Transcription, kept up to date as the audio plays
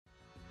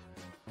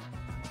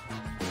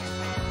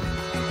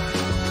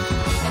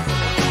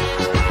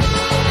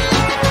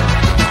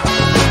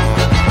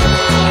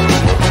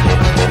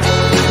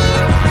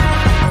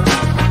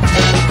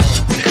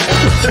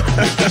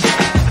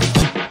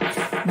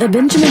The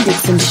Benjamin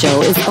Dixon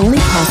Show is only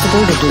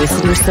possible with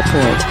listener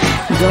support.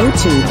 Go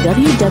to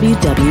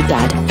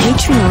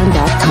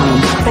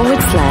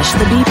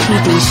www.patreon.com/The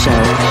BPD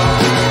Show.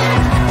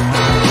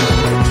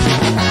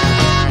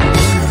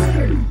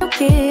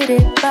 Get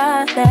it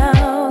by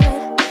now.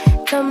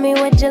 Tell me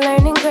what you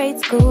learned in grade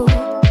school.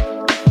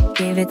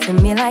 Give it to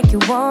me like you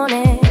want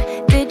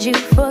it. Did you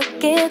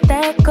forget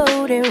that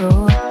golden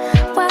rule?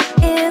 Why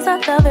is our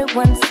love it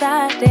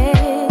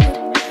one-sided?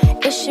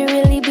 It should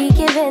really be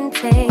give and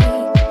take.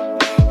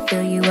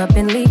 Fill you up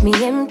and leave me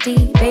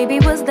empty. Baby,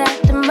 was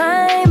that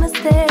my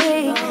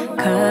mistake?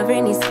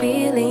 Covering these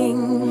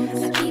feelings,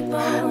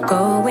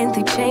 going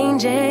through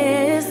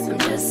changes. I'm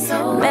just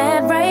so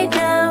mad right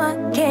now, I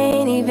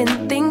can't even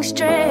think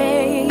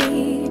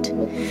straight.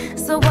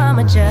 So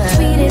I'ma just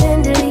tweet it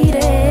and delete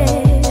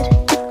it,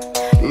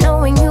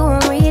 knowing you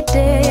won't read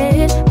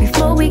it.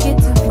 Before we get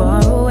too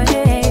far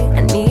away,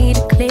 I need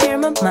to clear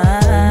my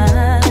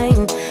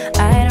mind.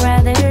 I'd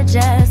rather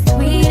just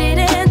tweet it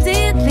and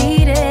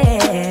delete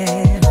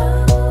it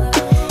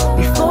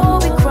before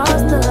we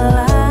cross the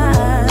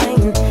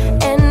line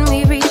and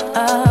we reach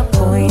a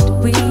point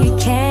we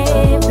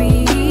can't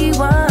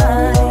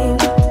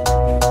rewind.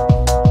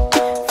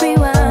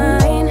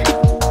 Rewind,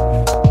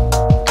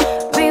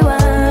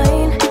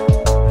 rewind,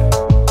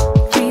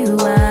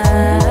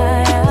 rewind.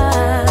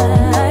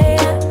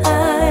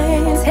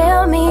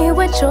 Tell me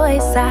what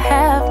choice I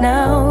have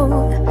now.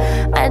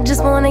 I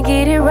just wanna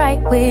get it right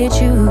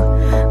with you.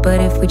 But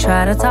if we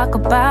try to talk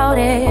about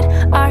it,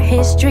 our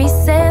history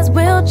says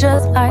we'll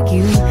just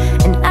argue.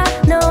 And I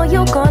know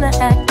you're gonna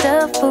act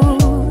a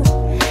fool,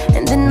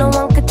 and then no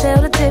one could tell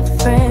the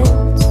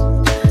difference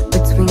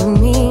between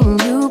me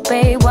and you,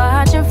 babe.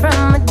 Watching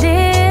from a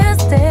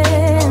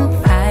distance,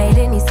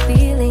 hiding these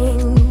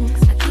feelings,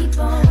 I keep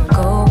on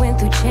going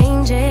through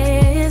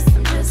changes.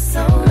 I'm just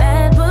so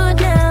mad, but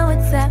now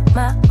it's at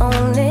my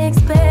own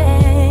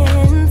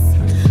expense.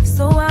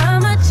 So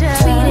I'ma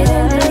just tweet it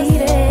and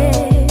delete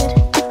it,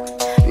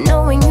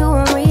 knowing you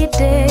won't read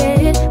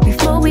it.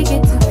 Before we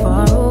get too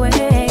far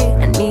away,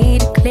 I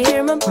need to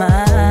clear my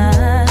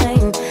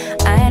mind.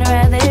 I'd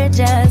rather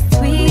just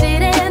tweet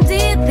it and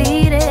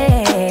delete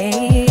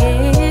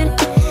it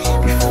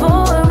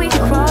before we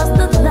cross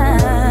the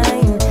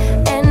line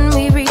and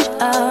we reach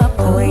a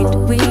point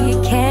we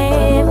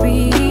can't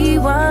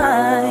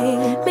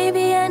rewind.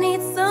 Maybe I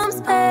need some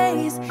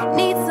space,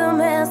 need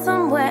some air,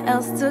 somewhere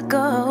else to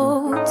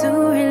go, to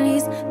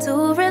release,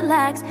 to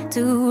relax,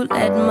 to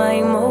let my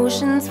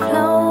emotions flow.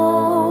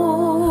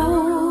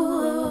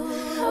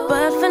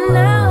 But for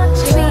now, I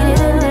tweet it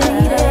and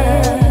delete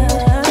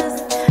it,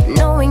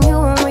 knowing you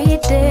won't read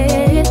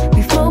it.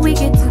 Before we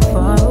get too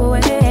far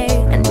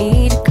away, I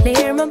need to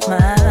clear my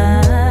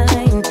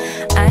mind.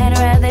 I'd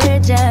rather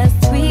just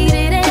tweet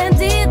it and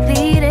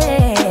delete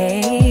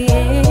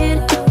it.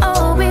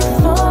 Oh,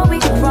 before we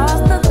cross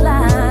the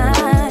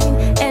line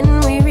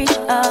and we reach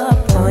a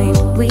point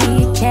we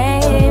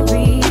can't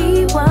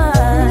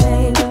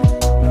rewind.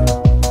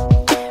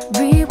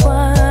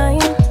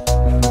 Rewind,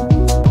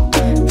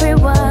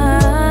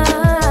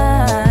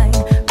 rewind,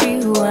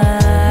 rewind.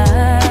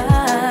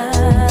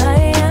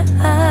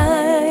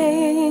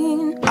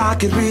 I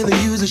could really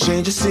use a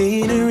change of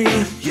scenery.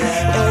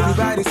 Yeah.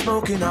 Everybody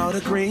smoking all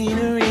the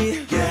greenery.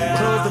 Yeah.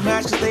 Close the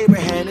match 'cause they were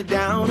handed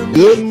down to me.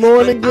 Good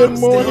morning, good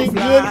morning, I'm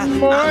good still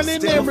morning,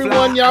 fly.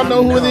 everyone. Y'all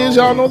know who it is.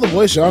 Y'all know the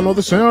voice. Y'all know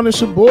the sound.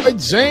 It's your boy,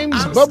 James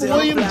Bubba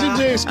Williams,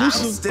 DJ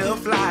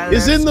Exclusive,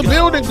 is in the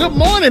building. Good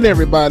morning,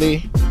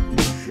 everybody.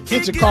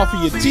 Get your coffee,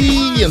 your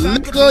tea, your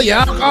liquor, your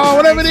alcohol,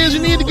 whatever it is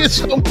you need to get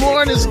your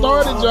morning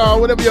started,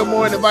 y'all. Whatever your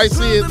morning advice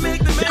is,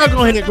 y'all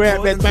go ahead and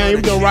grab that thing.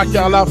 We're going to rock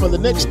y'all out for the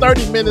next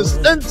 30 minutes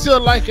until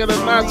Like It or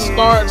Not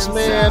starts,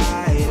 man.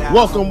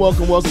 Welcome,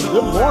 welcome, welcome.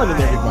 Good morning,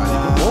 everybody.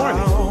 Good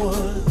morning.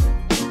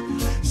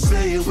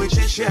 Say it with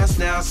your chest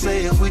now.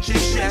 Say it with your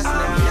chest now.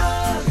 I'm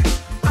young,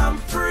 I'm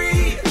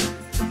free.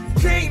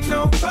 Can't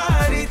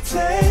nobody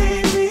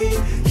take me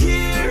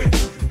here.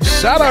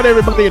 Shout out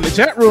everybody in the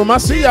chat room. I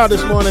see y'all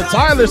this morning.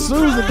 Tyler,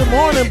 Susan, good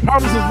morning.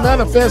 Promises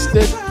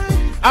Manifested.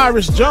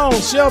 Iris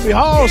Jones, Shelby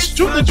Hall,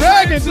 Shoot the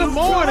Dragon, good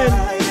morning.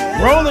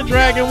 Roll the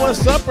Dragon,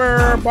 what's up,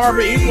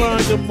 Barbara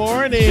Ebron, good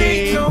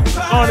morning.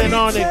 On and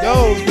on it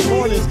goes. Good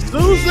morning,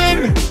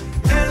 Susan.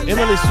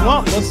 Emily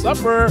Swamp, what's up,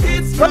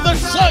 Brother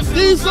Chuck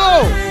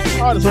Diesel,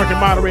 hardest working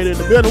moderator in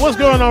the building. What's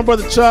going on,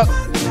 Brother Chuck?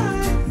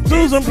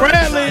 Susan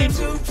Bradley,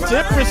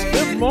 Temperance,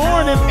 good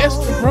morning.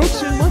 Esther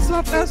Brochin, what's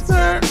up,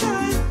 Esther?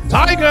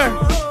 Tiger,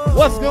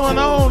 what's going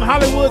on?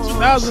 Hollywood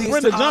 2000,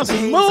 Brenda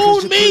Johnson,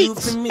 Moon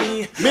Meats,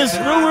 Miss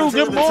Ruru,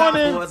 good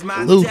morning.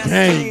 Luke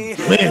Kang,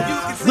 man.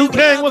 Luke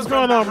Kang, what's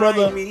going on,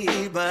 brother?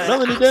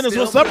 Melanie Dennis,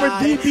 what's up,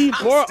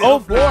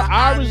 DP404,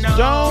 Iris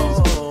Jones,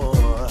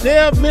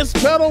 Deb, Miss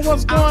Petal,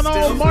 what's going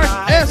on? Mark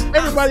S,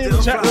 everybody in the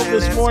chat room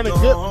this morning,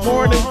 good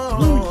morning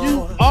to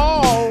you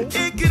all.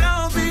 It could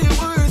all be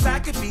worse. I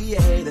could be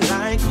a hater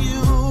like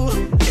you.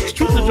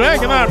 Shoot the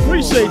Dragon, I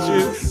appreciate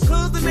you.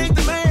 Close to make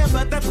the man,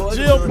 but that boy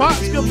Jill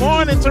Potts, good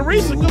morning.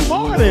 Teresa, good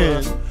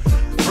morning.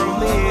 from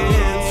the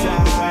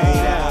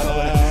inside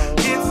out.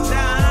 It's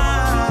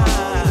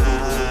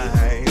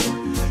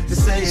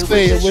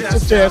say it with your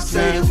chest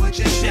now.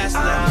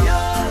 I'm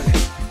young,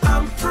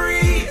 I'm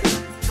free.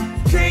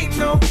 Can't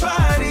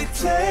nobody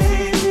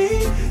take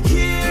me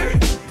here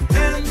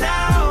and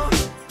now.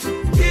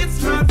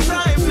 It's my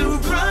time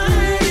to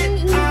ride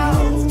it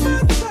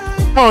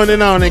out. On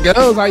it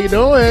goes. How you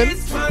doing?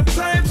 It's my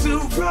time to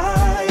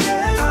ride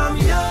it. I'm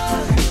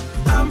young,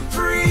 I'm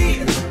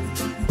free.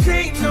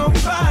 Can't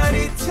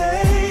nobody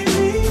take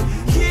me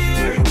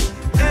here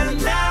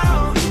and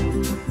now.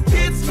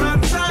 It's my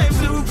time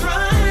to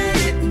ride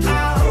it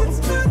out.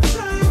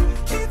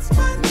 It's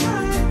my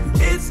time.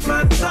 It's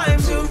my time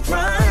to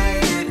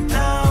ride it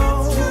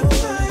out.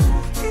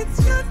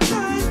 It's your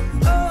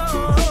time.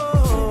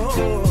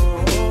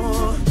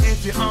 Oh,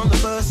 if you're on the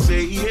bus,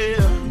 say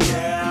yeah.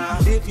 Yeah.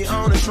 If you're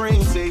on the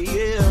train, say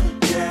yeah.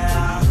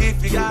 Yeah.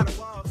 If you gotta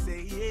walk,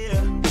 say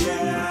yeah.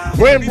 Yeah.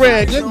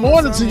 Brent, good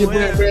morning to you,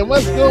 Brent.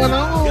 What's going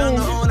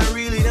on? I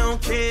really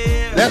don't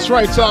care. That's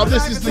right, y'all.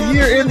 This is the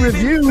year in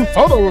review,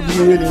 photo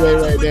review anyway,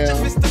 right now.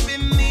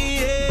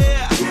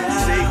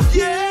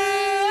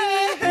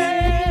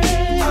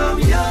 I'm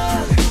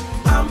young,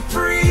 I'm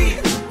free.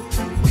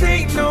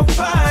 Can't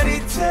nobody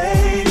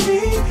take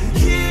me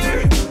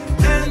here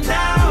and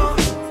now.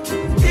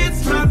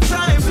 It's my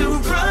time to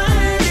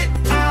ride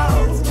it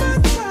out.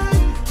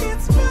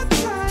 It's my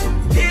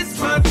time. It's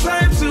my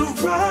time to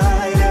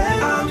ride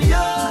it. I'm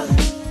young,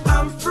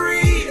 I'm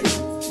free.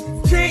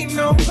 Can't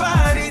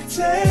nobody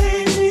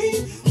take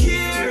me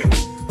here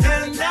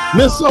and now.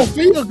 Miss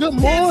Sophia, good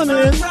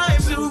morning.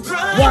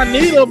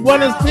 Juanita,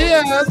 buenos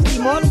dias.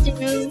 Good morning to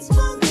you.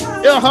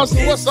 Yeah,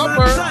 Hustle, what's up,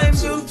 bro?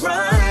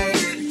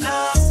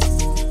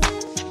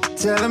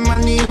 Tell him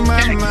I need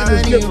my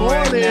money Good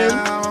morning. right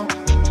now.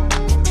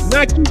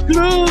 Nike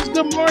Cruz,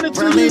 good morning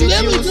to you.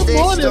 Lily, good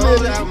morning,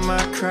 Lily. Out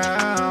my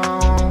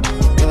crown.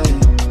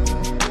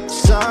 Yeah.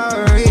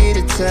 Sorry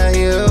to tell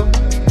you,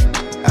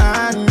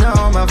 I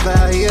know my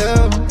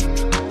value.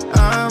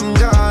 I'm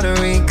gonna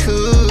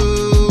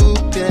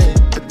recoup, yeah.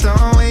 But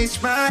don't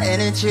waste my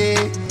energy,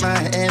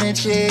 my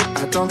energy.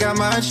 I don't got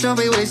much, don't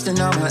be wasting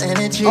all my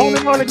energy.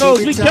 Only one I that goes,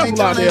 keep be it tight,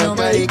 careful out don't let there,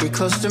 nobody okay? get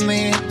close to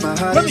me. My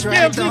heart Brother is Cam,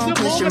 right, good don't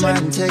question my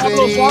morning. integrity.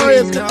 Pablo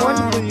Suarez, good No,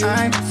 morning to you.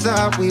 I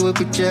thought we would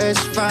be just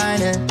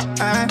fine, and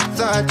I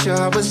thought your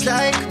heart was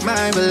like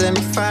mine. But let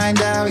me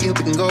find out, you've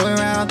been going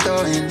around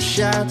throwing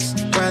shots,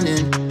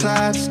 running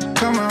plots.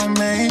 Come on,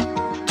 man,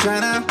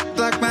 tryna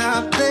block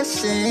my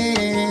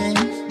blessings,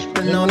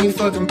 but no need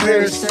for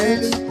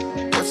comparisons.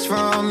 What's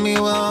from me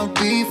won't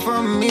be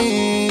from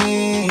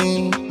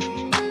me.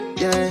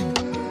 Yeah,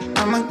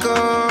 I'ma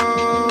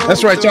go.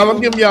 That's right, y'all. I'm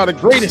giving y'all the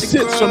greatest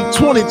hits from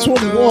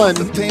 2021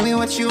 Pay me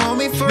what you owe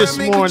me for this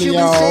make what morning, you been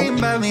y'all. saying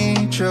about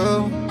me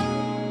true,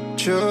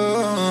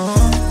 true.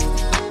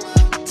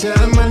 Tell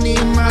him I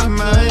need my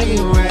money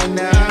right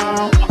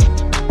now.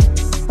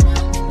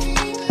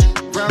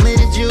 Brought me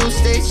the juice,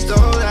 they stole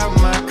out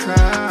my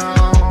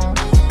crown.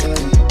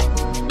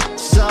 Yeah.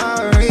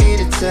 Sorry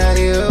to tell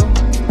you,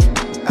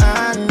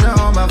 I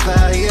know my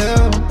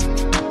value.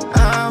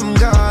 I'm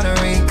gonna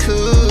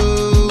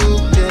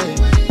recoup, yeah.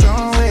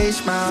 Don't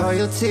waste my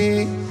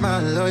loyalty, my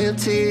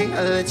loyalty.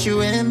 I let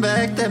you in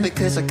back then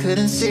because I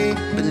couldn't see,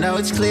 but now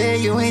it's clear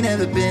you ain't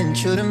ever been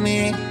true to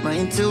me. My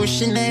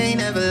intuition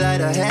ain't ever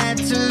lied, I had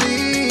to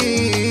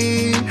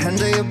leave.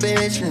 Handle your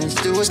business,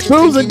 do what you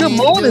Susan, think you good need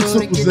morning, to do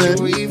to get Susan.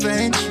 your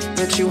revenge.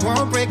 But you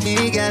won't break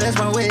me, God as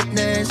my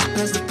witness.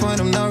 That's the point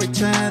of no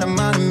return, I'm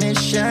on a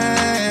mission.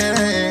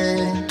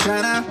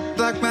 Tryna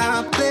block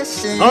my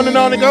blessings. On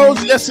it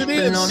goes. Yes, it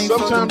is. No need for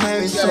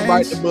Sometimes you just gotta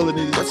bite the bullet.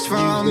 And What's use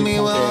from this me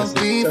podcast. won't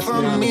be That's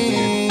from what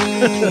me.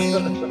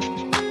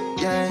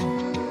 Yeah,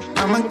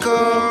 I'ma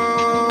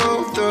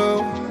go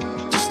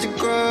through just to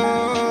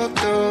grow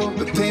through.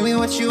 But pay me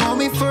what you owe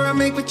me for, I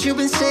make what you've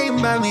been saying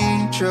about me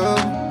true,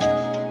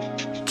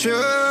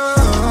 true.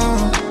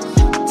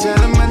 Tell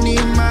him I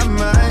need my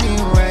money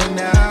right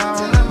now.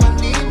 Tell him I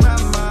need my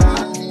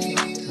money.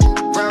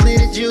 Brought me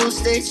the juice,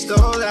 they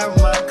stole out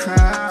my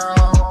crown.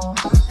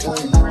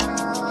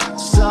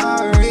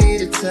 Sorry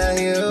to tell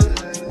you,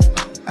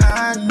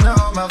 I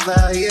know my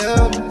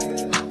value.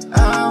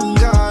 I'm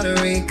gonna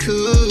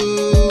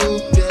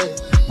recoup, yeah.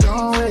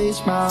 Don't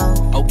waste my.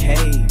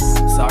 Okay,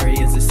 sorry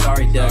is a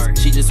sorry does.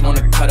 She just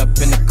wanna cut up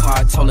in the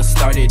car, told her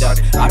start it up.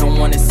 I don't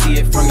wanna see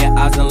it from your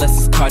eyes unless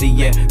it's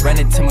Cartier. Ran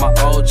into my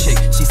old chick,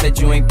 she said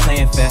you ain't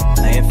playing fair,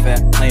 playing fair,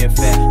 playing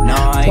fair.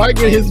 Nah, I Why ain't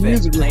get his playing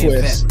music fair, playing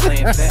requests? fair,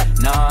 playing fair.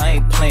 Nah, I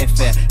ain't playing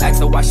fair. Asked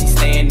her why she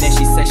staying there,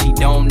 she said she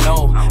don't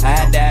know. I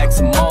had to ask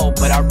some more,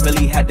 but I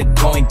really had to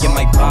go and get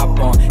my bop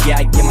on. Yeah,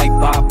 I get my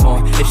bop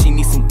on. If she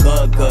needs some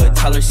good,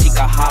 tell her she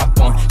got hop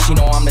on. She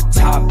know I'm the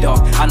top dog,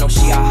 I know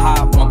she a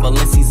hot one.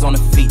 Balenci's on the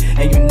feet,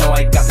 and you know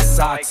I got the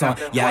socks on.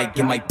 Yeah, I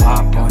get my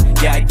bop on.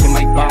 Yeah, I get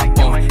my bop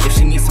on. If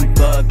she needs some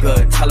good,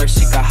 tell her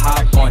she got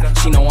hop on.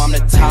 She know I'm the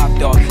top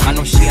dog, I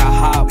know she a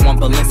hot one.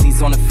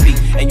 Balenci's on the feet,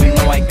 and you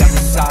know I got the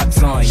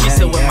socks on. She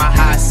said with my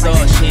hot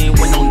sauce, she ain't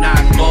with no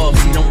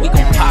knockoffs. You know we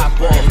gon' pop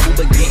off,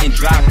 Uber getting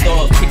dropped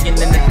off. Kicking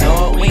in the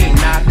door, we ain't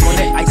knock on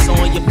it. Ice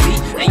on your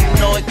beat, and you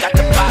know it got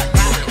the pop.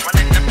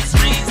 Running up the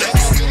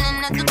streets.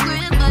 Chilling at the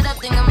crib, but I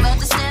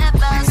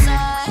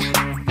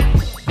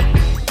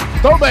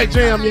Throwback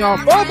jam, y'all.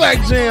 Throwback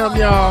jam,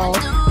 y'all.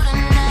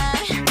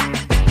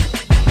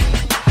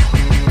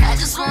 I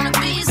just wanna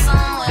be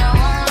somewhere I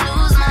won't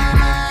lose my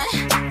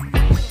mind.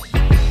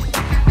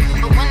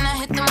 But when I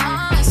hit the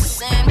mall, it's the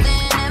same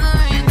thing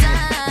every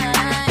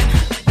time.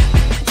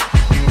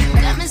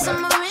 Got me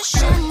some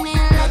Mauritian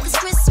in like it's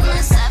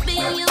Christmas. I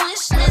be on your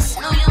wish list.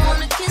 Know you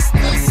wanna kiss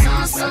this.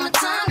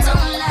 Summertime,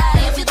 don't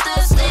lie. If you're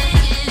thirsty,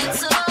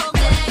 it's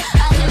okay.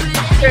 I hear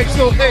it.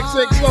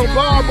 XOXXO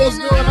Bob, what's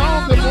going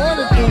on? Good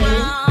morning to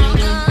you.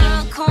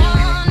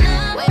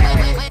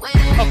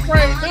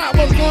 Afraid not,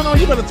 what's going on?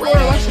 You better twirl,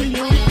 I see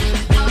you.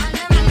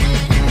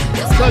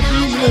 Such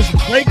easiness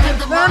breaking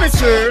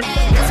furniture.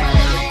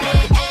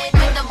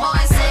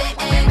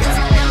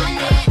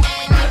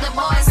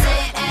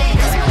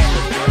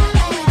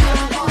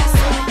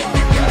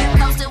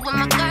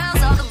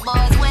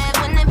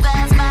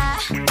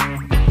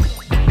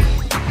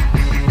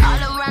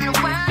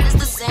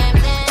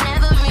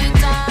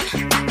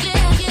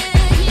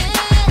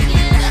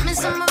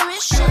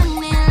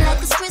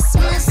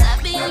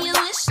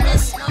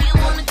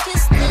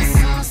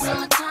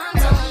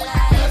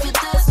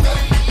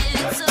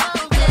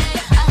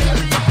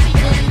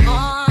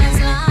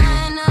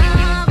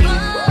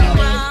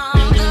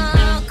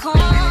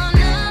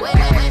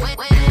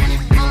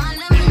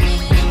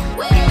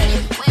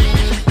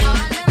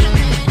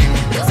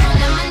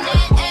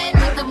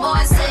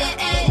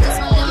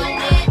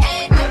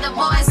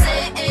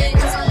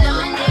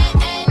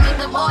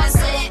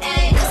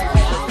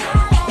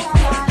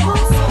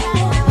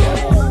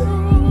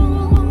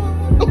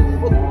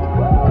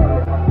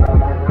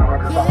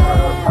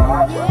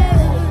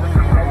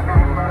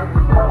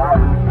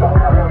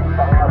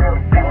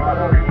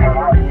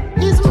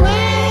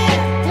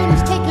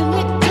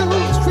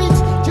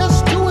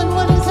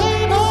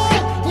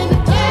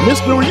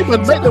 Mystery, you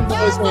can make them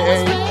boys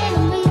say, hey.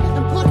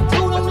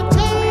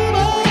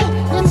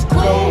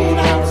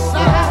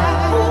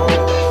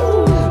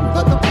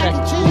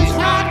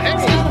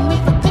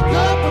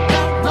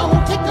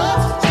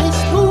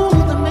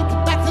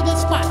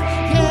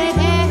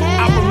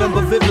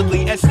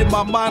 Vividly etched in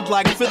my mind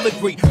like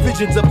filigree.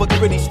 Visions of a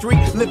gritty street,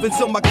 living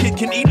so my kid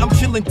can eat. I'm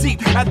chilling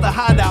deep at the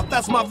hideout,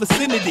 that's my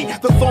vicinity.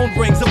 The phone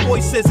rings, a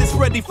voice says it's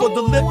ready for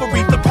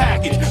delivery. The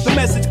package, the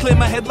message clear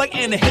my head like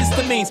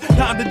antihistamines.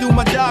 Time to do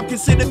my job,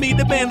 consider me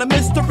the man of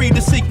mystery, the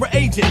secret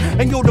agent.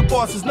 And yo, the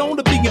boss is known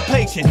to be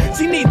impatient.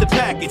 She need the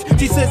package,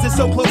 she says it's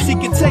so close she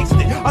can taste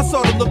it. I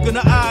saw the look in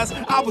her eyes,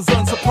 I was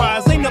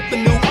unsurprised. Ain't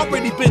nothing new,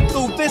 already been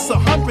through this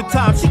 100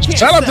 times. She can't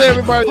shout out to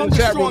everybody in the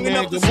chat room,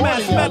 man. Good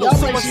morning, y'all.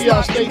 Y'all make sure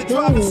y'all stay tuned.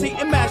 Seat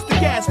and match the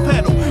gas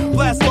pedal.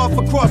 Blast off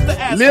across the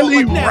asphalt.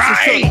 Lily like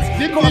Wright.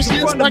 Didn't you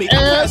see us like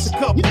ass?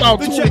 You thought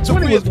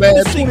 2020 was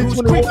bad.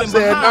 2021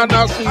 said,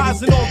 nah, see.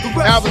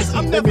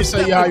 Alvin, let me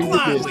show you how you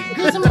do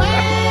this.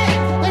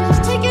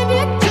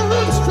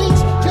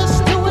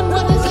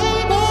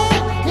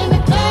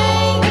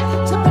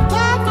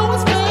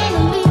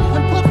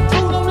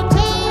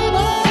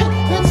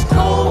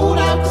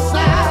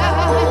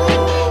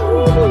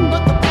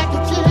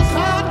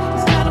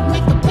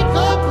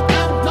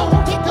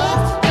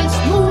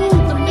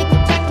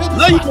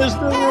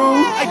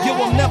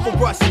 I'm never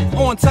rushing,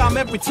 on time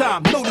every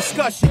time, no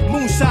discussion.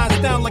 Moon shines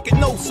down like it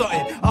knows something.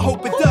 I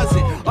hope it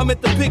doesn't. I'm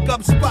at the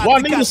pickup spot.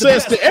 Juanita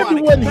says to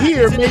everyone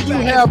here, may you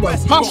have a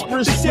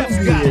prosperous new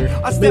year.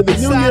 May the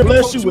new year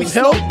bless you with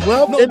health,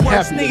 wealth, and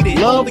happiness.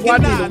 Love,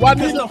 Juanita.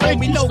 Juanita,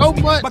 thank you so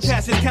much. My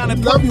cash is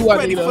counted, love you,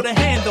 ready Juanita. For the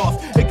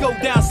handoff. It go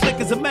down slick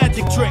as a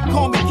magic trick.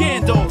 Call me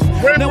Gandalf.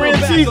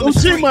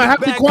 Uchima,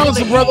 happy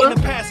Kwanzaa, brother.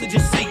 Passenger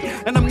seat,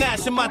 and I'm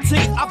gnashing my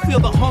teeth. I feel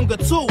the hunger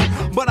too,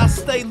 but I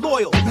stay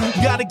loyal.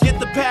 Gotta get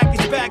the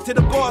package back to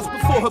the boss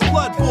before her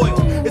blood boil.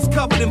 It's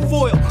covered in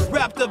foil,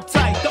 wrapped up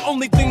tight. The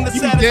only thing that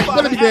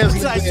satisfies her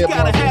appetite, she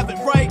gotta have it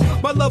right.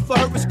 My love for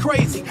her is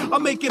crazy. I'll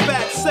make it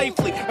back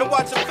safely and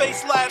watch her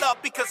face light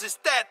up because it's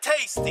that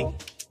tasty.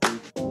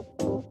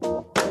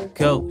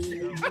 Coach,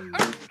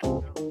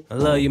 I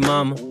love you,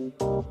 mama.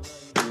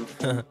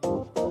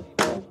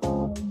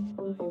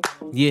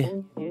 Yeah.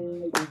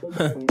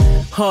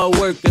 Hard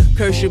worker,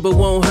 curse you but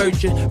won't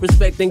hurt you.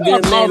 Respecting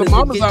good manners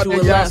will get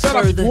you a lot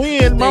further.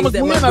 Gwen, Mama Things that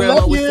Gwen, my I grandma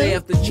love would you. say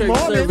after church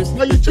service.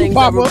 Love you The too, things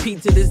Papa. I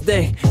repeat to this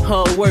day,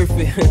 all worth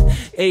it.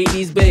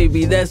 80s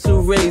baby, that's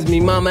who raised me.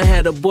 Mama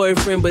had a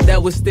boyfriend, but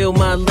that was still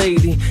my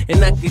lady.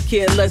 And I could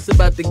care less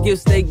about the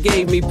gifts they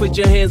gave me. Put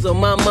your hands on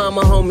my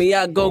mama, homie,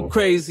 I go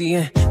crazy.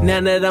 Now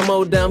that I'm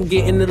older, I'm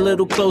getting a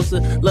little closer.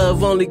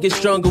 Love only gets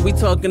stronger, we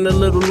talking a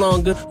little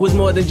longer. Was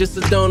more than just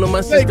a donor,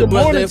 my sister,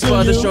 brother, and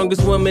father.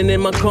 Strongest woman in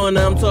my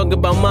corner, I'm talking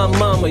about my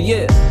mama,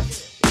 yeah.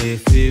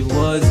 If it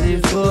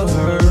wasn't for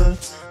her,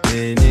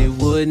 then it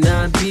would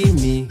not be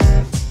me.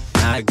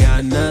 I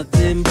got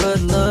nothing but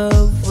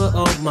love for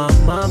all my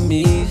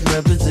mommies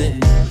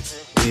representing.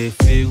 If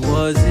it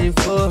wasn't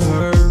for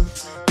her,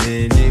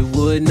 then it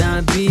would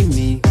not be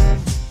me.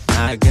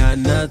 I got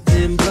nothing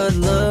nothing but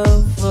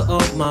love for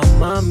all my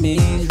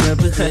mommies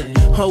representing.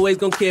 Always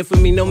gonna care for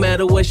me no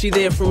matter what. She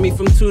there for me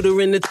from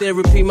tutoring to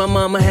therapy. My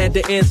mama had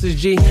the answers,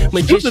 G.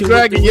 Magician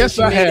Dragon, yes,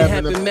 I have.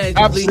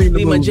 I've seen the leave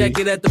movie. My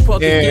jacket at the park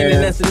again,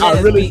 and that's an I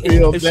ass really beating.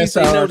 feel If she that's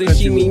say how no, our then she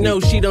country mean would no.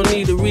 be. She don't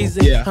need a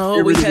reason. Yeah, I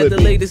always really had would the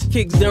be. latest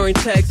kicks during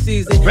tax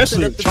season.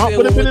 Especially Set up the Trump field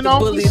would have been with in the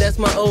bully. office. That's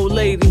my old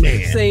lady.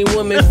 Man. Same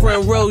woman,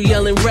 front row,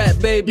 yelling rap,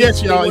 baby.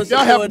 Yes, y'all. They If y'all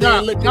want have support not,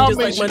 and looking y'all just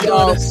make like sure my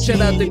y'all daughter.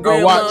 Shout out to see or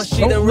grandma. watch. She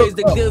Don't done Look raised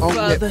a Up good on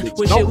father. Netflix.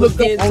 When Don't she was Look Up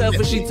getting on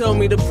tougher, she Netflix. told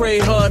me to pray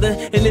harder.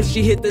 And if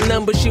she hit the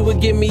number, she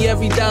would give me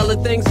every dollar.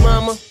 Thanks,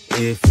 mama.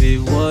 If it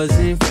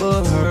wasn't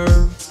for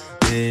her,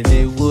 then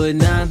it would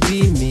not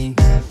be me.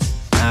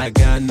 I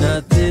got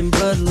nothing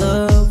but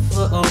love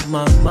for all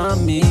my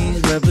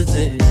mommies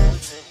representing.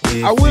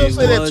 I will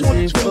say that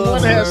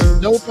 2021 has some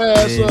dope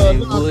ass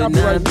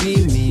copyright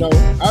music. So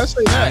I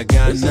say that. I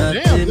got It's a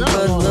nothing damn but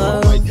done on.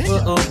 love Like,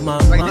 for damn. all my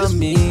Like this.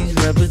 mommies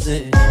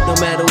representing. No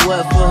matter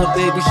what for her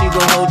baby, she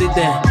gon' hold it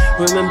down.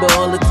 Remember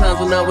all the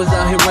times when I was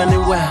out here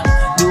running wild,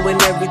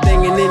 doing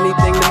everything and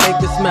anything to make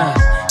her smile.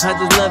 I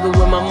just love it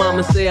when my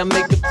mama say I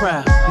make her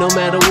proud. No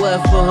matter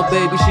what for her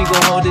baby, she gon'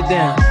 hold it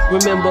down.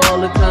 Remember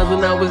all the times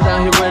when I was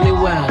out here running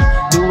wild,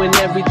 doing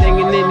everything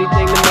and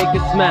anything to make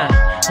her smile.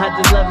 I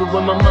just love it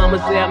when my mama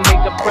say I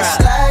make her proud.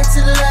 Slide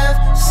to the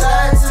left,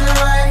 slide to the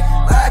right.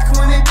 Rock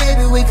with me,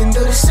 baby, we can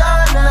do this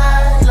all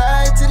night.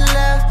 Slide to the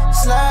left,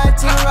 slide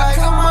to the right.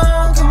 Come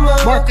on, come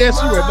on. Mark S.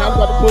 You are not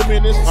about to put me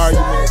in this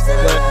argument,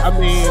 but I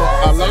mean,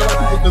 a lot of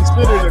people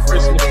consider it a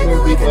Christmas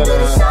movie, but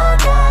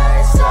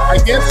I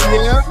guess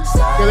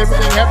because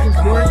everything happens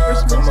during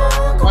Christmas. So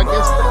I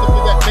guess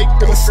technically that makes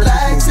it a Christmas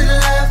Slide to the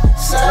movie. left,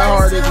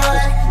 slide to the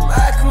right.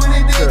 Rock with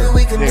me, baby,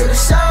 we can do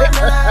this all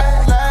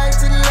night. Slide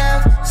to the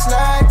left,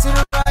 slide to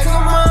the right.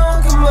 Come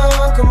on, come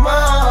on, come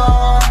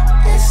on.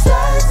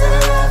 Slide to the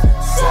left,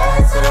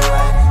 slide to the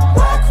right.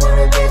 Rock with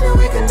me, baby,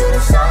 we can do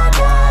this all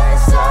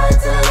night. Slide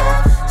to the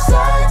left,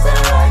 slide to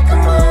the right.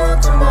 Come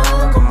on, come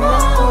on, come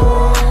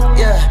on.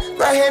 Yeah,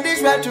 my hand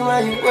is wrapped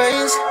around your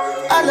waist.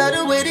 I love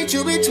the way that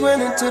you be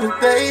twirling to the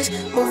bass,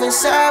 moving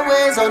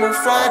sideways on the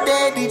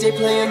Friday. DJ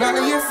playing all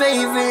of your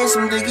favorites.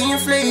 I'm digging your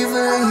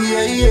flavor,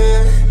 yeah,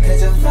 yeah.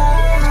 Cause your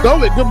vibe.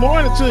 Stoic, good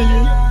morning to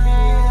you.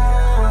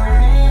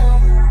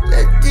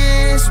 Let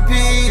this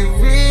be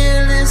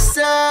real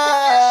inside.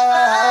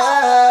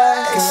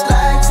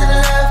 Slide to the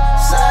left,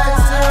 slide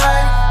to the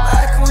right.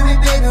 Rock with me,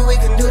 baby, we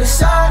can do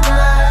this all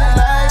night.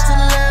 Slide to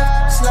the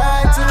left,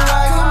 slide to the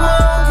right. Come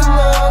on,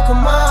 come on,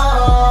 come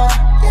on.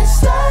 Yeah,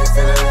 slide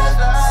to the left,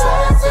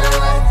 slide to the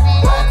right.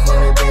 Rock with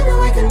me, baby,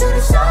 we can do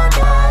this all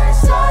night.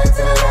 Slide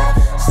to the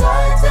left,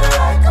 slide to the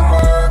right. Come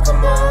on,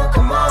 come on,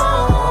 come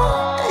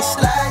on. Hey,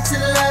 slide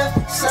to the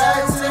left,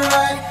 slide to the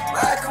right.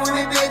 Rock with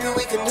me, baby,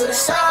 we can do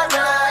this all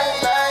night.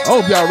 I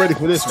hope y'all ready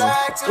for this one.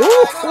 Slide to the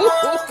right, come on,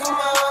 come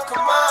on,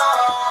 come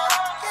on.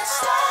 Yeah,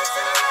 slide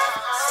to the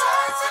left,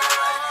 slide to the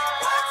right.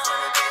 Rock with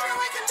me, baby,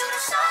 we can do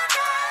this all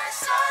night.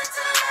 Slide to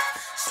the left,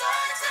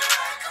 slide to the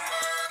right. Come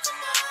on,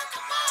 come on,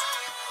 come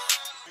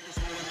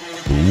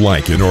on.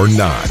 Like It or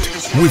Not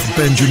with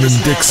Benjamin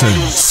Dixon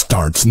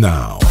starts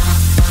now.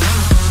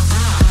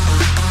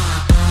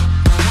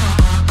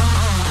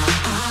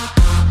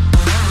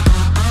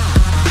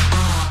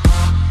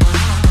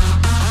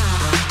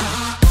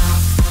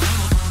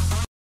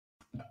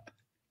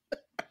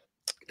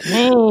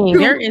 Dang,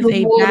 there is Good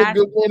a morning, bad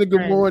good morning,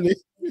 good morning.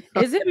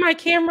 Is it my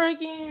camera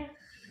again?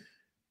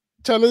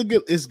 Tell it,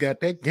 it's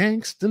got that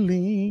gangster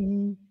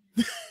lean.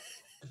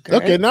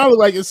 Okay, now I look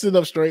like it's sitting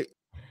up straight.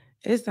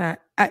 It's not.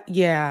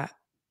 Yeah.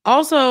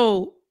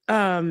 Also,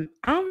 I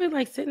don't really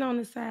like sitting on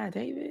the side,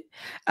 David.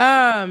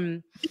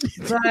 But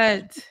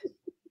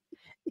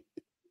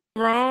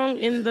wrong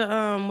in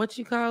the what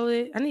you call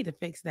it? I need to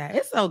fix that.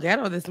 It's so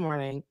ghetto this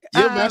morning.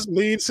 Your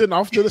Vaseline sitting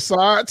off to the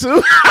side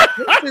too.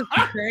 This is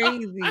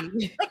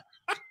crazy.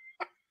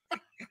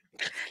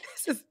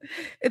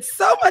 It's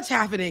so much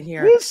happening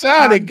here. We're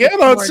trying to get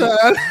on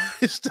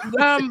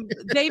time.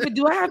 David,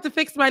 do I have to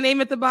fix my name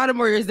at the bottom,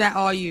 or is that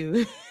all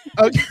you?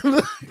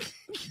 Okay,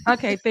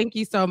 okay, thank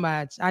you so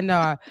much. I know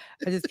I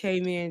just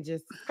came in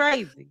just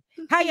crazy.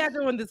 How y'all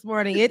doing this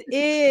morning? It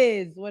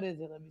is, what is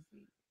it? Let me see.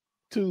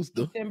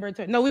 Tuesday. December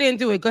 20. No, we didn't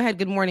do it. Go ahead.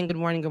 Good morning. Good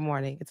morning. Good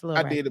morning. It's a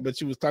little. I did it,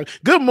 but you was talking.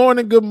 Good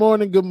morning. Good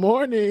morning. Good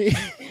morning.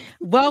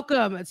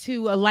 Welcome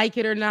to Like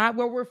It or Not,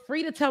 where we're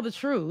free to tell the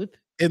truth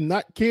and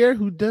not care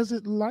who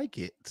doesn't like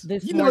it.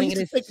 This you know, morning it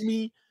used to take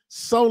me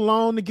so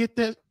long to get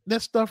that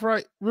stuff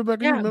right.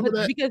 Rebecca, you remember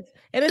that? Because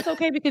and it's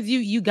okay because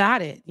you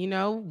got it. You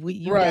know,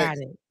 you got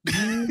it.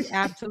 You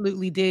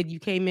absolutely did. You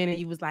came in and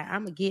you was like,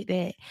 "I'm gonna get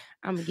that.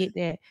 I'm gonna get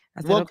that."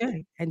 I said,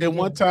 "Okay." And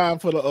one time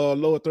for the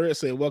lower third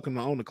said, "Welcome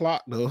to On the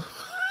Clock," though.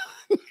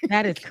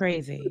 That is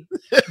crazy.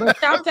 But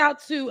shout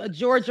out to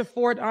Georgia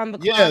Ford on the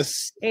clock.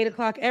 Yes,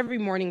 8:00 every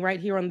morning, right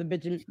here on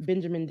the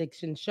Benjamin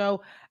Dixon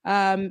Show.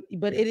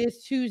 But it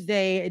is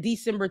Tuesday,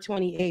 December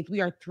 28th.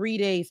 We are 3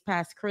 days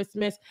past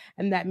Christmas,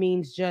 and that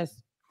means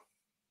just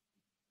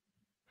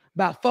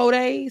about 4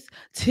 days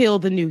till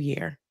the new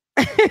year.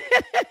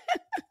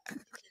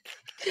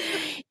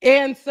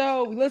 And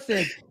so,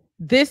 listen,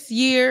 this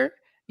year,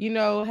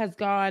 has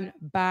gone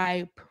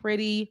by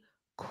pretty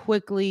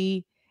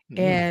quickly.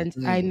 And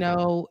I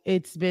know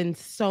it's been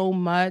so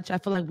much. I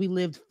feel like we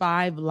lived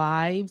 5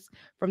 lives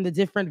from the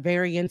different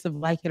variants of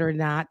Like It or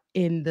Not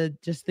in the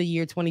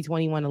year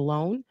 2021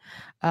 alone.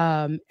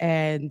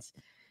 And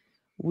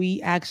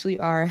we actually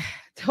are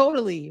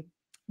totally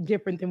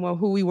different than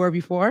who we were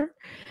before.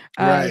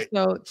 Right.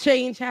 So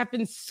change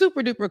happens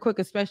super duper quick,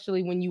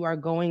 especially when you are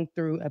going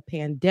through a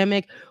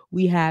pandemic.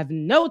 We have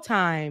no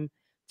time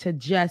to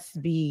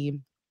just be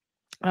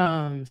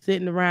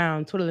sitting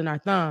around twiddling our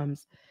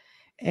thumbs,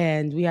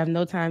 and we have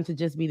no time to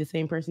just be the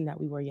same person that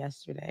we were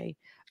yesterday.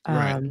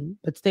 Right.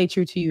 But stay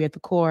true to you at the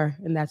core,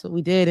 and that's what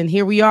we did. And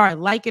here we are,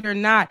 like it or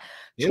not,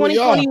 Here we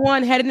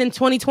 2021 heading in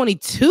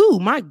 2022.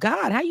 My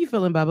God, how you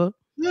feeling, Bubba?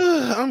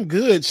 I'm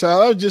good,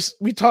 child.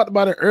 We talked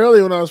about it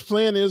earlier when I was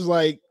playing. It was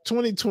like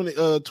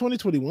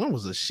 2021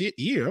 was a shit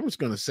year. I'm just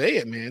gonna say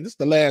it, man. This is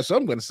the last show.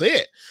 I'm gonna say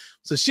it.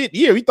 It's a shit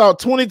year. We thought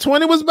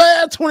 2020 was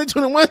bad.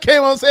 2021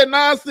 came on and said,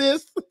 nah,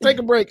 sis, take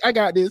a break. I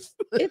got this.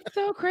 It's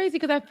so crazy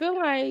because I feel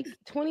like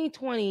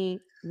 2020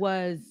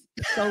 was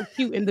so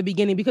cute in the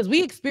beginning because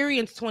we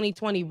experienced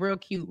 2020 real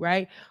cute,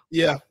 right?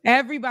 Yeah.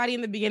 Everybody in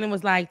the beginning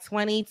was like,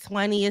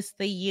 2020 is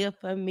the year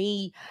for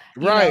me.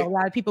 Right. A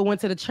lot of people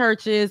went to the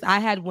churches. I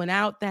had went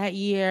out that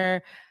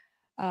year.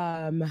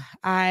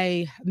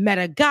 I met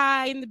a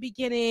guy in the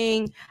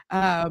beginning.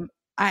 I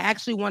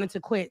actually wanted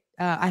to quit.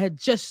 I had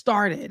just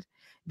started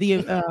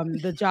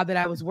the job that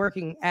I was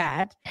working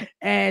at,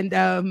 and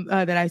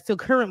that I still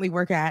currently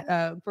work at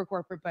for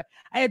corporate, but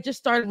I had just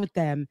started with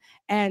them,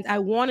 and I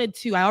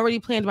already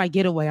planned my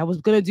getaway. I was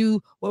gonna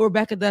do what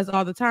Rebecca does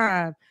all the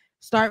time: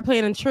 start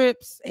planning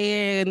trips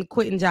and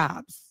quitting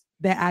jobs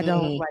that I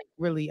don't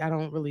I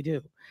don't really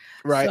do.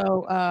 Right.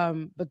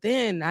 So, but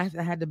then I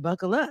had to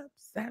buckle up,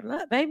 saddle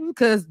up, baby,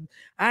 because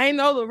I didn't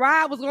know the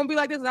ride was gonna be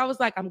like this. And I was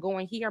like, I'm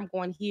going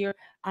here.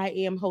 I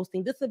am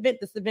hosting this event,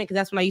 because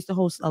that's when I used to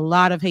host a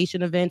lot of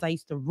Haitian events. I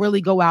used to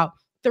really go out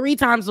 3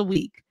 times a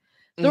week.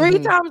 3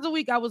 times a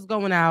week I was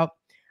going out.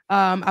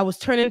 I was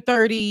turning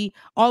 30,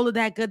 all of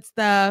that good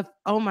stuff.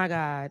 Oh my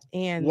God.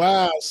 And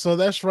wow, so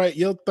that's right.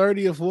 Your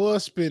 30th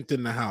was spent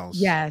in the house.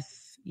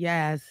 Yes.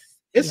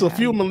 It's a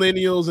few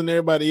millennials and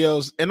everybody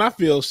else, and I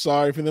feel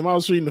sorry for them. I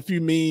was reading a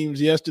few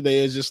memes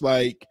yesterday. It's just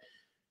like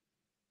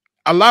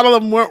a lot of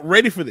them weren't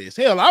ready for this.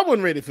 Hell, I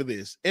wasn't ready for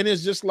this. And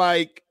it's just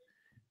like,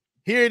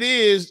 here it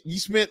is. You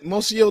spent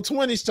most of your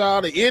 20s,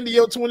 child, the end of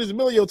your 20s, the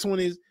middle of your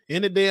 20s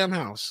in the damn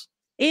house.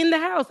 In the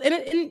house.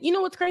 And you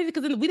know what's crazy?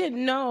 Because we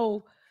didn't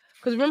know.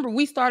 Because remember,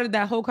 we started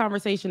that whole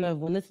conversation of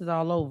when this is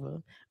all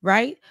over,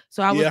 right?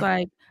 So I was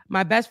like,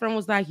 my best friend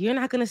was like, you're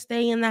not going to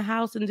stay in the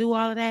house and do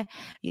all of that,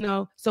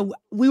 So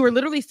we were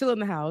literally still in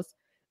the house,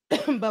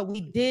 but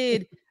we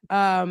did.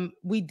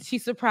 She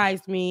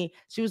surprised me.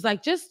 She was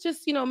like, just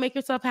make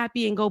yourself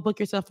happy and go book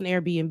yourself an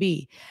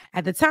Airbnb.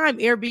 At the time,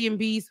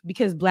 Airbnbs,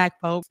 because Black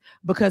folks,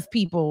 because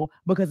people,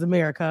 because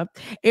America,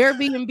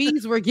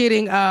 Airbnbs were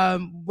getting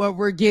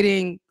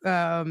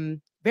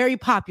very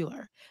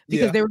popular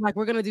because they were like,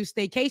 we're going to do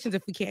staycations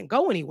if we can't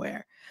go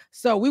anywhere.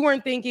 So we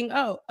weren't thinking,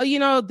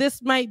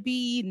 this might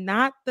be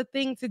not the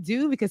thing to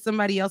do because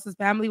somebody else's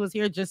family was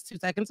here just 2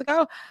 seconds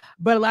ago.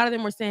 But a lot of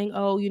them were saying,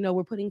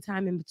 we're putting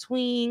time in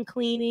between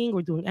cleaning,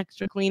 we're doing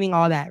extra cleaning,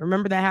 all that.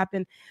 Remember that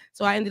happened?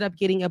 So I ended up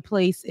getting a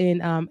place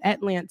in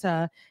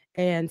Atlanta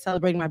and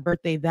celebrating my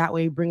birthday that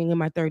way, bringing in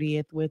my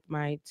 30th with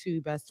my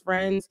 2 best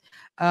friends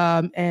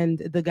and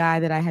the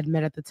guy that I had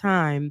met at the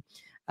time.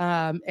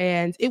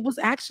 And it was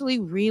actually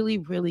really,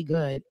 really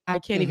good. I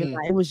can't even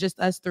lie. It was just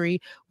us 3.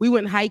 We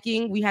went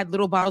hiking. We had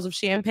little bottles of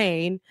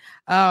champagne,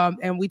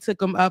 and we took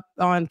them up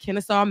on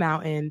Kennesaw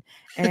Mountain.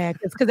 And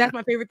because that's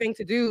my favorite thing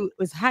to do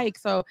was hike.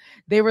 So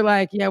they were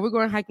like, yeah, we're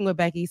going hiking with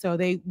Becky. So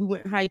we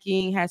went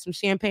hiking, had some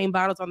champagne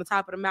bottles on the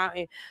top of the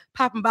mountain,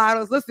 popping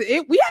bottles. Listen,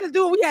 we had to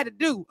do what we had to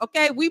do.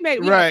 Okay. We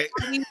had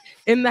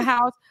in the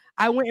house.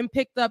 I went and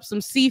picked up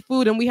some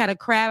seafood, and we had a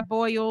crab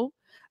boil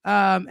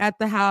at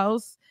the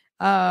house.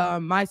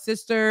 My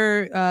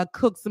sister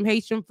cooked some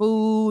Haitian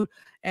food,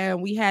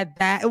 and we had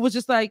that. It was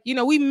just like,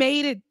 we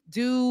made it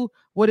do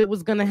what it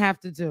was gonna have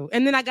to do.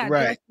 And then I got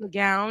dressed in the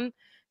gown.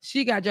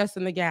 She got dressed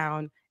in the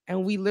gown,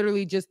 and we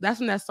literally that's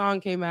when that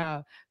song came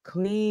out.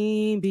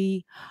 Queen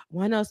Bee,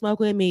 why not smoke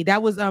with me?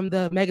 That was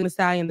the Megan Thee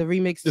Stallion, the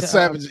remix. The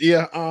Savage,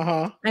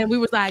 And we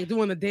was like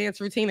doing the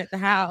dance routine at the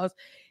house.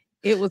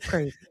 It was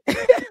crazy.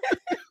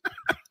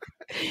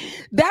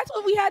 That's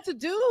what we had to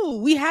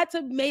do. We had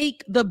to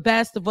make the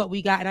best of what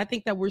we got. And I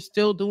think that we're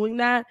still doing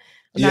that.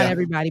 Not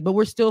everybody, but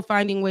we're still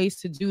finding ways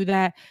to do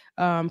that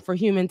for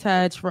Human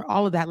Touch, for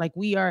all of that. Like,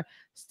 we are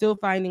still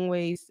finding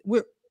ways.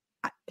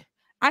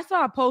 I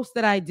saw a post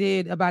that I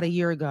did about a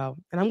year ago,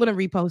 and I'm going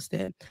to repost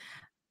it.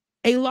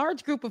 A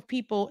large group of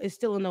people is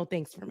still a no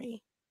thanks for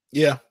me.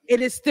 Yeah,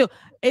 it is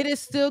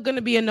still going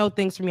to be a no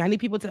thanks for me. I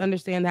need people to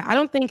understand that. I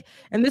don't think,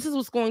 and this is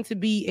what's going to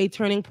be a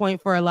turning point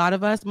for a lot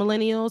of us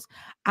millennials.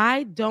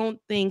 I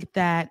don't think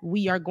that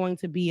we are going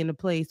to be in a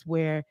place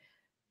where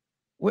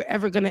we're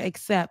ever going to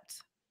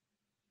accept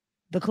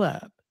the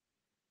club.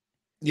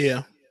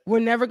 Yeah. We're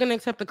never going to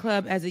accept the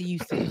club as it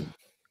used to.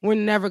 We're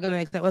never going to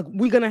accept, like,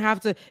 we're going to have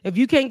to, if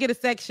you can't get a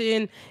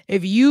section,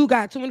 if you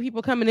got too many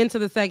people coming into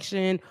the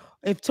section,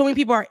 if too many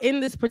people are in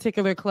this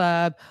particular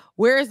club,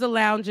 where's the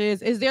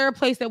lounges? Is there a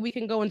place that we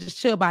can go and just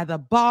chill by the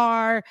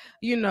bar?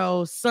 You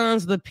know,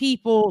 Sons of the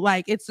People.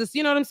 Like, it's just,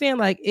 you know what I'm saying?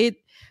 Like,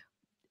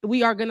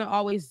 we are going to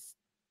always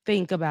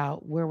think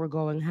about where we're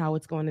going, how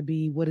it's going to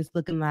be, what it's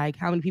looking like,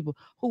 how many people,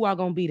 who are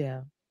going to be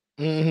there.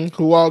 Mm-hmm.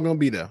 Who all going to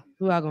be there?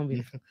 Who are going to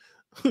be there?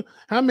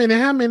 How many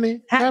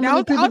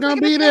people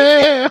gonna be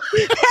there?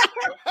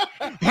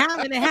 How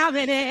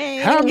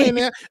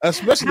many?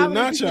 Especially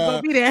now,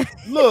 child.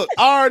 Look,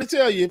 I already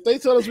tell you, if they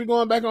tell us we're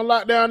going back on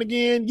lockdown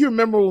again, you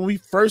remember when we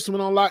first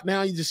went on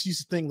lockdown, you just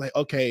used to think like,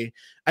 okay,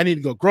 I need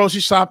to go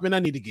grocery shopping, I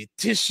need to get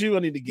tissue, I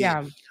need to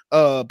get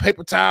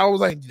paper towels,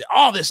 like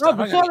all this stuff.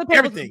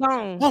 Everything was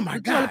gone. Oh my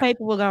God, the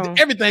paper was gone.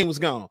 Everything was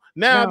gone.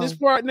 Now this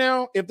part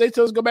now, if they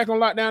tell us to go back on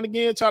lockdown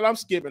again, child, I'm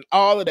skipping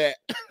all of that.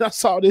 I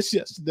saw this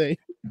yesterday.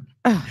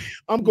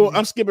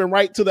 I'm skipping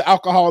right to the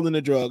alcohol and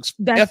the drugs.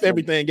 F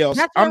everything else.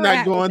 I'm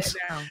not going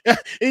to.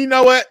 You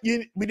know what?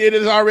 We did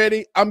it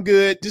already. I'm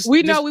good.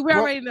 We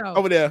already know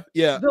over there.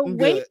 Yeah. The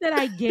weight that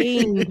I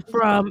gained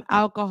from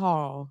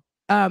alcohol.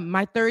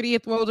 My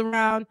 30th rolled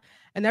around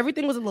and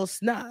everything was a little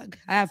snug.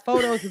 I have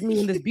photos of me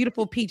in this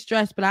beautiful peach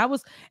dress, but I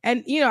was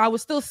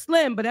still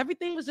slim, but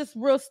everything was just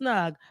real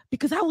snug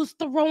because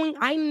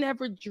I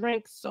never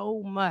drank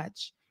so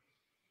much.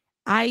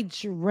 I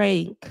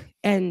drank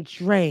and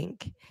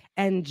drank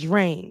and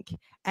drank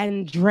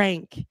and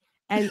drank.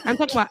 And I'm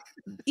talking about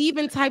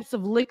even types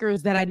of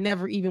liquors that I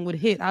never even would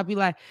hit. I'll be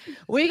like,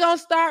 we're going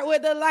to start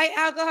with the light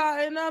alcohol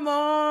in the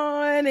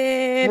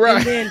morning. Right.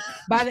 And then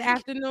by the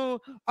afternoon,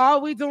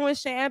 all we doing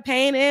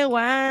champagne and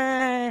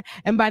wine.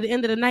 And by the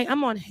end of the night,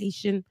 I'm on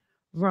Haitian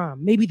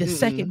rum, maybe the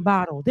second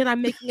bottle. Then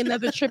I'm making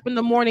another trip in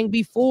the morning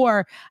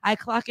before I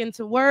clock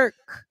into work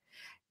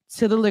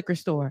to the liquor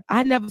store.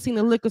 I never seen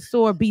a liquor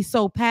store be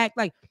so packed.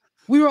 Like,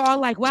 we were all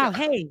like, wow,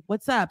 hey,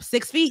 what's up?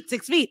 6 feet.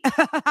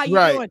 How you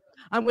doing?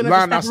 I'm going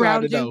to step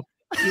around you.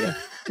 Yeah.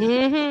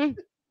 Mm-hmm.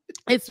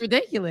 It's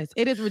ridiculous.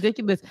 It is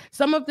ridiculous.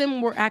 Some of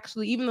them were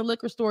actually, even the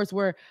liquor stores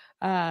were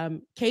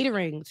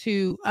catering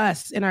to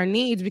us and our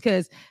needs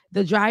because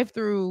the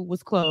drive-through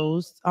was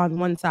closed on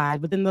one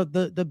side, but then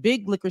the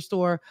big liquor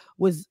store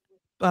was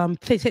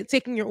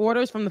taking your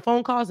orders from the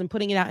phone calls and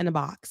putting it out in a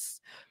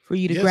box for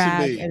you to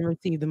grab and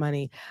receive the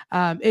money.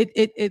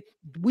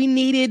 We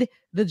needed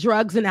the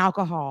drugs and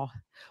alcohol.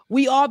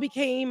 We all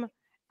became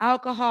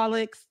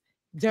alcoholics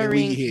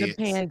during the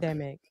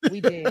pandemic.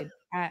 We did.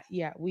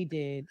 We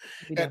did.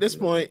 At this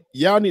point,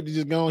 y'all need to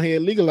just go ahead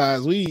and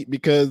legalize weed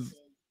because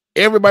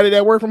everybody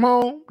that work from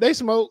home, they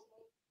smoke.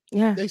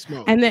 Yeah, they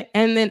smoke. And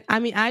then I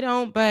mean, I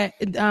don't, but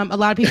a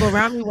lot of people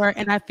around me were,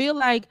 and I feel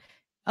like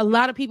a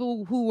lot of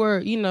people who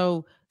were,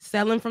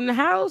 selling from the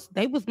house,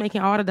 they was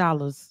making all the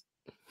dollars.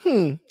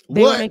 They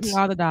were making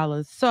all the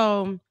dollars.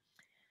 So,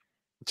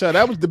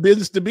 that was the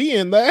business to be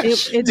in.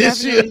 It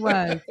definitely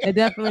was. It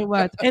definitely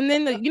was. And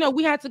then,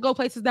 we had to go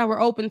places that were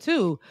open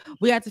too.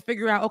 We had to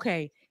figure out,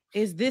 okay,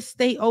 is this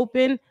state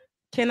open?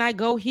 Can I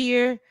go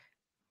here?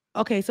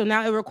 Okay, so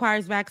now it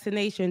requires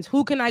vaccinations.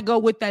 Who can I go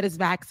with that is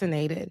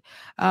vaccinated?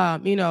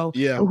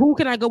 Who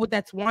can I go with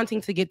that's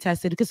wanting to get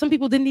tested? Because some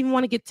people didn't even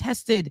want to get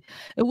tested.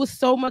 It was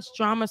so much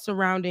drama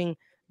surrounding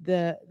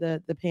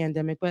the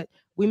pandemic, but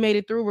we made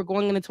it through. We're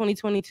going into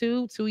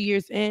 2022, 2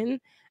 years in.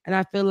 And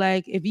I feel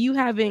like if you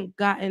haven't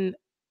gotten,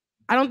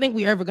 I don't think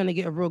we're ever going to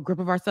get a real grip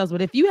of ourselves,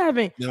 but if you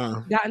haven't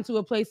gotten to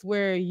a place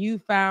where you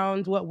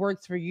found what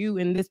works for you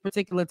in this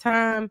particular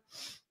time,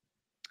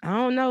 I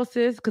don't know,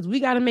 sis, because we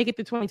got to make it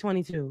to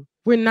 2022.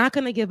 We're not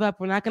going to give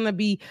up. We're not going to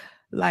be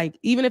like,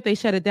 even if they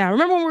shut it down.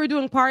 Remember when we were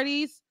doing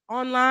parties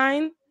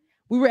online?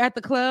 We were at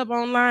the club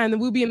online,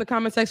 and we'd be in the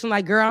comment section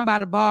like, girl, I'm by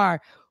the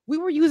bar. We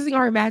were using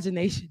our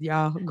imagination,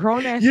 y'all.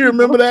 Grown ass. You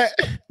remember that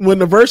when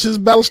the versus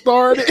battle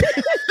started?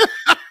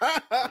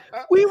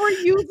 We were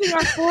using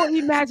our full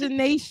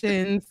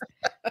imaginations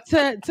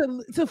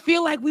to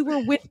feel like we were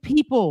with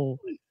people.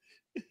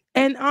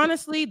 And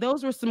honestly,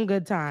 those were some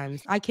good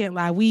times. I can't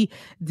lie. We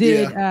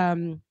did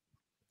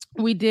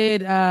we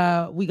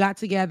got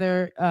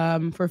together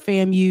for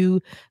FAMU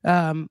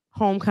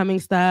homecoming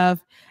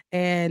stuff,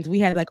 and we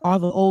had like all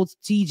the old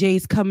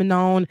DJs coming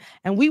on,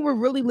 and we were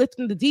really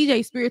lifting the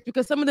DJ spirits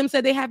because some of them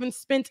said they haven't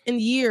spent in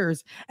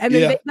years, and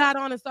then they got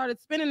on and started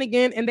spinning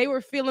again, and they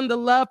were feeling the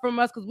love from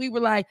us because we were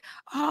like,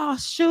 oh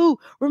shoot,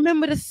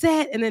 remember the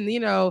set, and then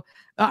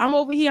I'm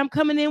over here, I'm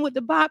coming in with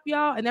the bop,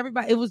 y'all, and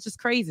everybody, it was just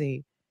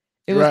crazy.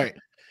 It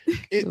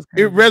was,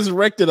 it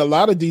resurrected a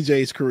lot of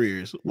DJs'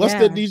 careers. What's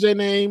the DJ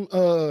name?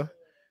 The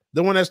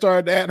one that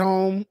started the at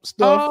home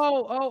stuff.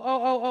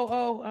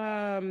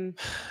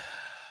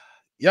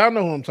 Y'all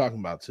know who I'm talking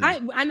about too.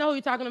 I know who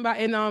you're talking about,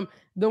 and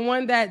the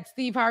one that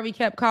Steve Harvey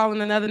kept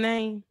calling another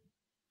name.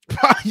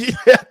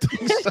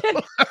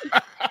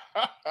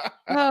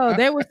 Oh,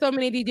 there were so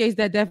many DJs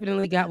that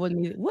definitely got what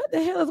needed. What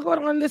the hell is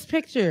going on in this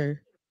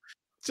picture?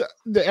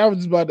 I was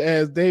just about to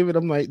ask David.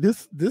 I'm like,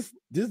 this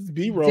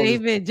B-roll.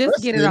 David,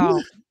 just get it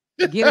off.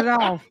 Get it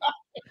off.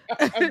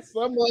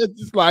 Someone's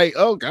just like,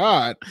 oh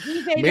God,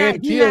 DJ man,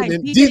 killed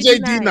him.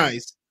 DJ D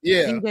Nice.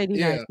 Yeah. DJ D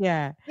Nice.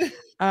 Yeah.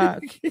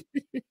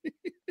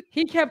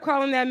 He kept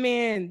calling that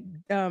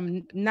man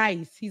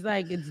nice. He's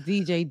like, it's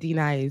DJ D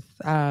Nice.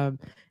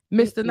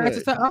 Mr.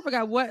 Nice. So I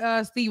forgot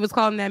what Steve was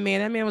calling that man.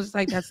 That man was just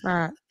like, that's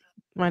not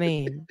my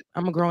name.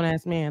 I'm a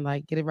grown-ass man.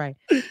 Like, get it right.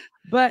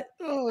 But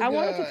I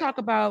wanted to talk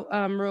about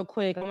real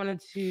quick. I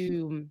wanted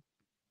to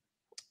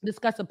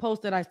discuss a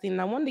post that I've seen,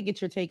 and I wanted to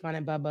get your take on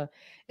it, Bubba.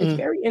 It's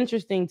very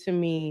interesting to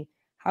me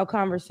how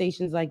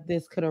conversations like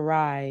this could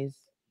arise.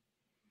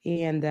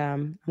 And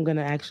I'm going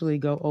to actually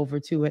go over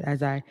to it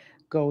as I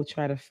go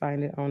try to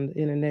find it on the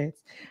internet.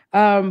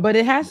 But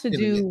it has to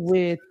do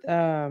with,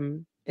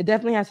 it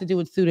definitely has to do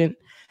with student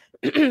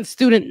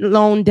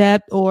loan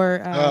debt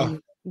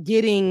or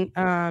getting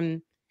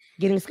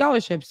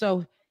scholarships.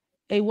 So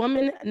a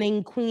woman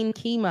named Queen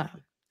Kima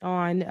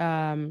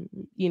on,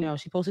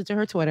 she posted to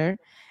her Twitter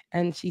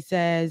and she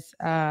says,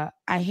 I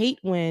hate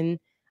when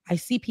I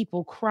see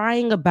people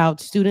crying about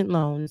student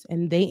loans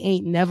and they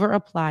ain't never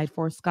applied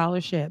for a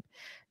scholarship.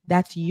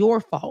 That's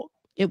your fault.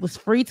 It was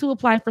free to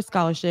apply for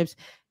scholarships.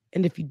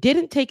 And if you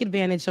didn't take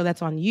advantage, so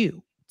that's on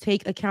you.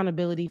 Take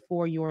accountability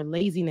for your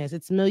laziness.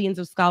 It's millions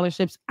of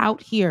scholarships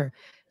out here.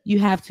 You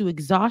have to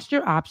exhaust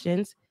your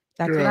options.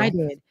 That's what I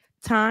did.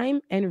 Time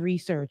and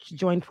research.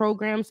 Join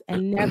programs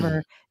and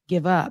never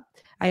give up.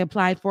 I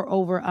applied for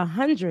over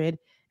 100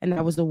 and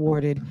I was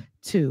awarded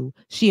 2.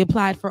 She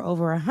applied for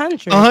over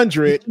 100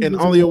 and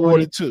only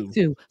awarded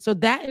 2. So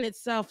that in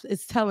itself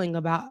is telling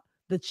about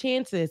the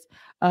chances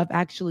of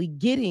actually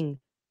getting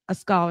a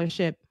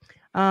scholarship.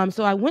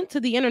 So I went to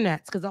the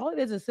internet because all it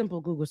is a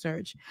simple Google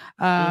search.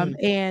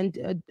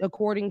 And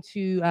according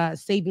to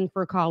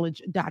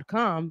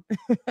savingforcollege.com,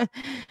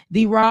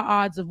 the raw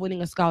odds of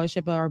winning a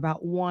scholarship are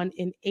about 1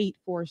 in 8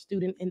 for a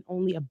student in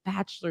only a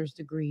bachelor's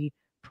degree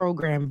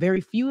program.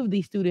 Very few of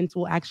these students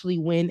will actually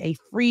win a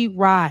free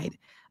ride.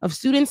 Of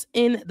students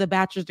in the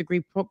bachelor's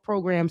degree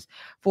programs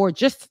for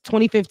just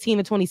 2015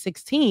 to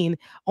 2016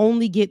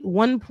 only get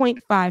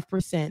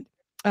 1.5%.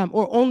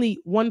 Or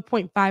only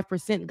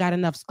 1.5% got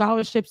enough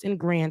scholarships and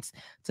grants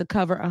to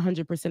cover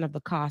 100% of the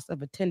cost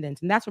of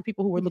attendance. And that's for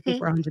people who are looking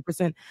for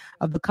 100%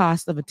 of the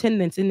cost of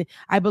attendance. And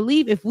I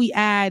believe if we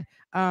add,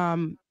 I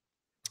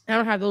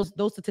don't have those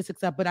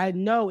statistics up, but I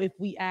know if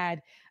we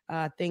add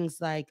things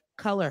like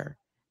color,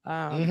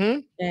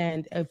 and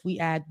if we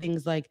add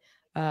things like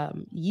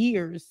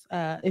years,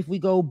 if we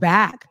go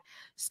back,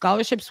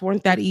 scholarships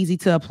weren't that easy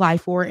to apply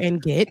for and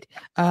get.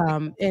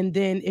 And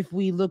then if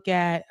we look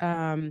at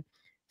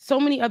so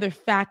many other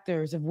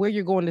factors of where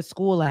you're going to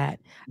school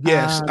at.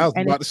 Yes, I was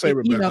about to say,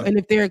 Rebecca. And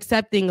if they're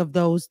accepting of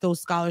those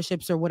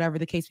scholarships or whatever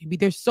the case may be,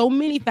 there's so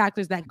many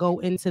factors that go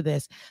into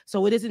this.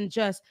 So it isn't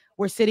just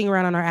we're sitting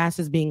around on our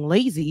asses being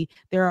lazy.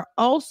 There are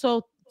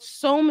also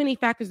so many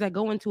factors that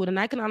go into it. And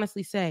I can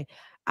honestly say,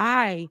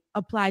 I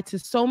applied to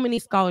so many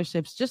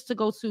scholarships just to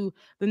go to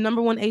the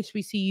 #1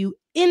 HBCU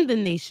in the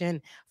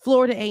nation,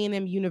 Florida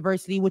A&M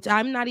University, which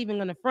I'm not even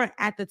going to front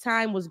at the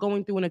time was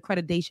going through an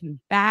accreditation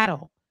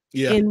battle.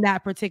 In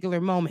that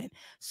particular moment.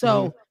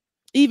 So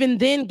even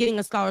then getting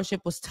a scholarship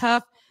was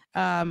tough.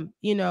 Even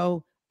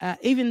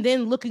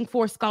then looking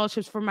for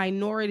scholarships for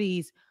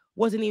minorities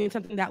wasn't even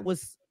something that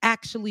was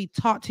actually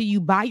taught to you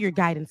by your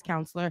guidance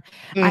counselor.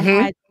 I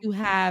had to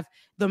have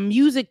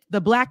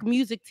the Black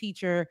music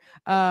teacher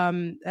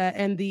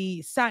and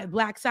the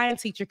Black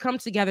science teacher come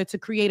together to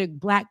create a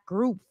Black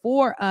group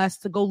for us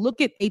to go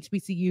look at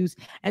HBCUs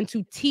and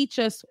to teach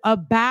us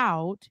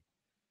about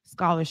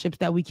scholarships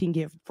that we can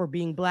get for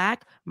being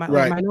Black,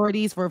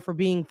 minorities, for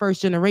being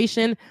first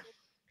generation.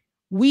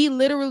 We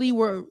literally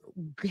were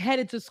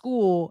headed to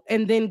school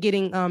and then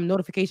getting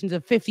notifications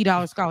of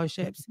 $50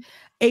 scholarships,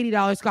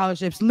 $80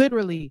 scholarships,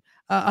 literally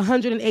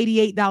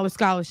 $188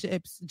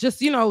 scholarships, just,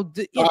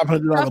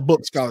 $500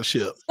 book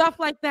scholarship, stuff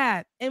like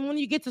that. And when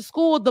you get to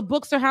school, the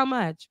books are how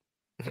much?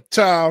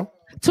 Child.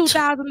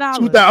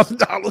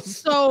 $2,000.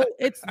 So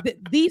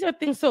these are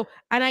things. So,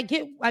 and I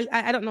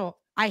don't know.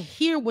 I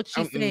hear what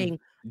she's saying.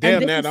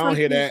 Damn, I don't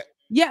hear that.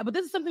 Yeah, but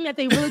this is something that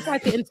they really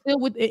tried to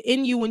instill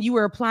in you when you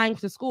were applying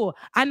to school.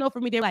 I know for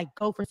me, they're like,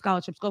 go for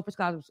scholarships.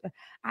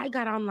 I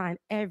got online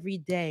every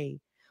day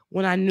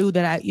when I knew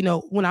that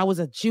when I was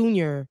a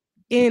junior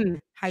in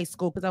high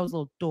school, because I was a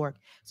little dork.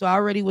 So I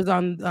already was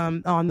on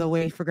the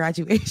way for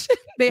graduation.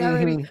 They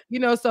already,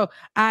 so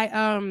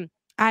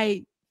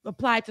I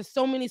applied to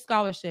so many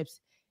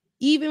scholarships.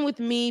 Even with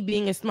me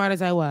being as smart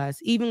as I was,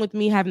 even with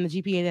me having the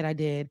GPA that I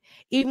did,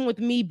 even with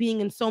me being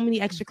in so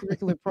many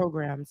extracurricular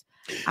programs,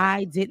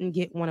 I didn't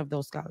get one of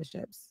those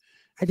scholarships.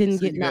 I didn't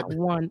get not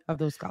one of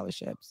those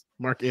scholarships.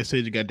 Mark S.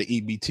 said you got the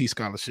EBT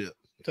scholarship.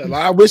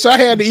 I wish I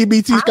had the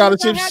EBT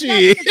scholarship.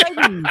 Shit.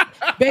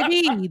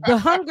 Baby, the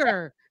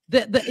hunger,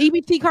 the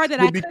EBT card that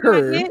I could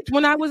not get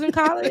when I was in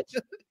college.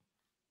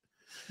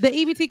 The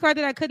EBT card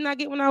that I could not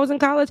get when I was in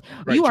college.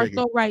 You are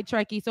so right,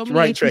 Trekkie. So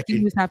many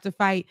HBCUs have to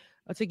fight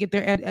to get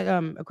their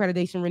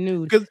accreditation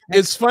renewed. Because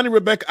it's funny,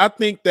 Rebecca. I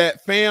think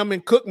that FAM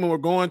and Cookman were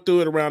going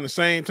through it around the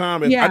same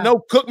time, and I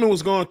know Cookman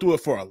was going through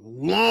it for a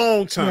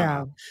long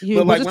time.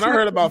 But like when I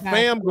heard about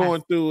FAM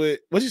going through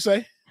it, what'd you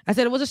say? I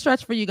said it was a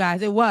stretch for you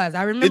guys. It was.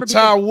 I remember. It's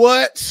our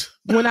what?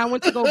 When I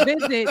went to go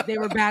visit, they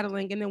were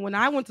battling, and then when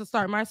I went to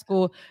start my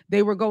school,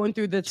 they were going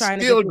through the trying.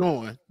 Still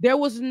going. There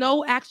was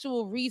no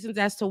actual reasons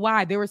as to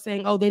why. They were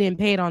saying, "Oh, they didn't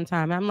pay it on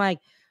time." I'm like,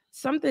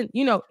 something,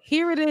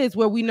 here it is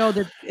where we know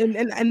that,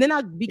 and then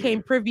I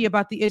became privy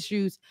about the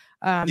issues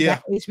that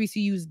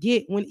HBCUs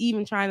get when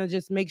even trying to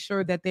just make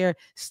sure that they're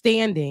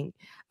standing.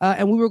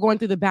 And we were going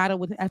through the battle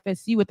with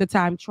FSU at the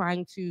time,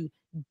 trying to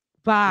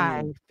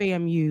buy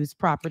FAMU's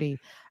property.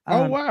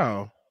 Oh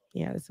wow.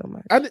 Yeah, so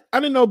much. I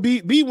didn't know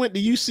B went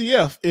to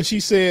UCF, and she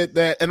said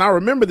that, and I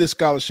remember this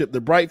scholarship,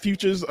 the Bright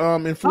Futures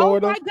in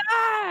Florida. Oh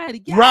my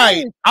God. Yes.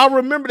 Right. I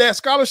remember that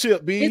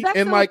scholarship, B.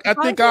 And I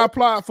think I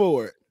applied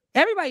for it.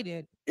 Everybody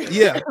did.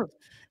 Yeah.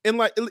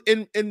 And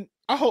and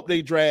I hope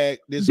they drag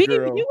this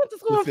girl. You went to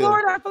school in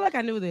Florida? I feel like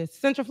I knew this.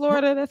 Central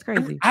Florida? That's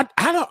crazy. I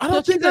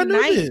don't think I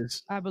knew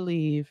this. I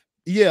believe.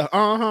 Yeah,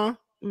 uh-huh.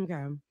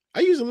 Okay. I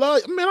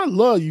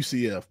love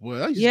UCF. Boy,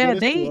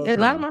 a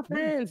lot of my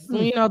friends,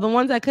 the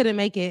ones that couldn't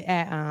make it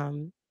at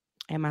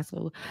my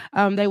school,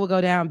 they would go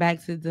down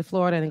back to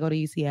Florida and go to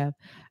UCF.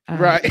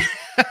 Right.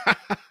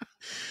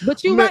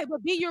 But you're right.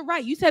 But B, you're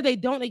right. You said they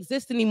don't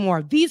exist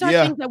anymore. These are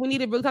things that we need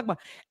to really talk about.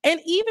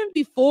 And even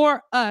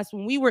before us,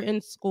 when we were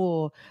in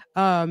school,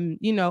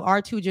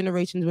 our two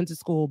generations went to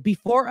school.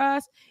 Before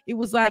us, it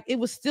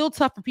was still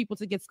tough for people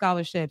to get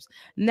scholarships.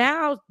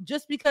 Now,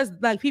 just because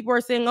people are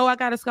saying, "Oh, I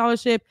got a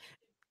scholarship,"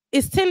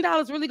 is $10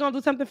 really going to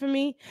do something for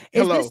me?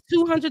 Is this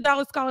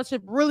 $200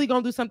 scholarship really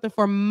going to do something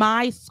for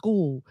my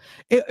school?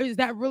 Is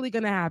that really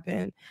going to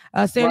happen?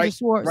 Sandra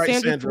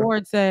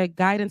Ford said,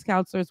 guidance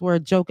counselors were a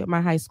joke at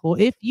my high school.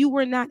 If you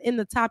were not in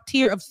the top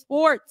tier of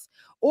sports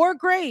or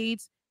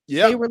grades,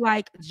 they were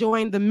like,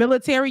 join the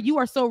military. You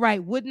are so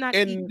right. Would not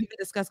even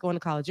discuss going to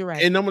college. You're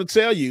right. And I'm going to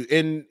tell you,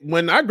 and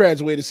when I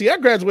graduated, I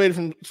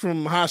graduated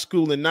from high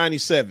school in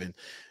 97.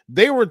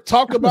 They were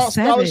talking about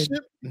scholarship.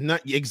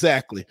 Not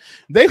exactly.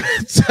 They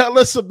would tell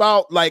us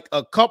about like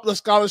a couple of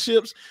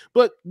scholarships,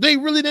 but they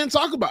really didn't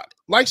talk about it.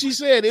 Like she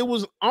said, it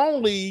was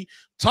only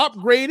top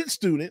graded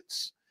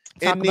students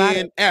and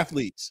then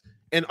athletes.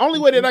 And only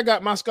way that I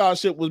got my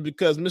scholarship was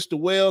because Mr.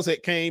 Wells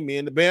had came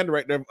in, the band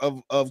director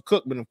of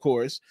Cookman, of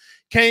course,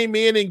 came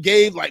in and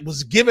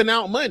was giving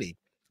out money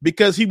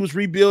because he was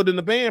rebuilding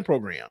the band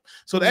program.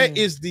 So that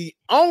is the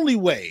only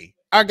way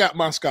I got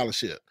my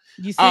scholarship.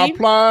 I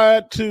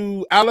applied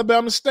to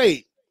Alabama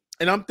State,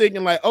 and I'm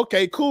thinking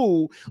okay,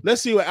 cool.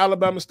 Let's see what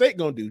Alabama State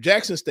gonna do.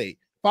 Jackson State,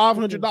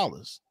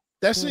 $500.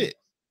 That's it.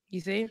 You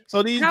see?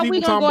 So these people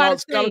talking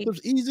about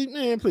scholarships easy,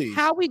 man. Please,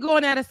 how we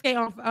going out of state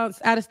on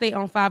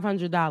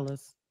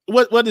 $500?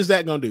 What is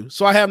that gonna do?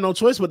 So I have no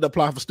choice but to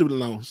apply for student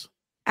loans.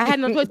 I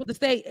had no choice but to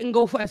stay and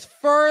go for as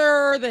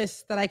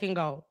furthest that I can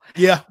go.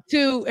 Yeah.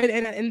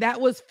 And that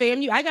was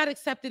FAMU. I got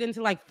accepted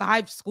into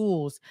 5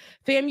 schools.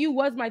 FAMU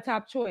was my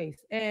top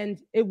choice, and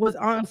it was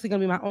honestly gonna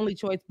be my only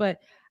choice. But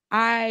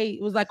I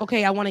was like,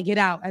 okay, I want to get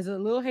out. As a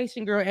little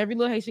Haitian girl, every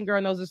little Haitian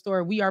girl knows the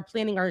story. We are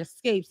planning our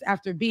escapes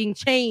after being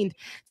chained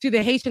to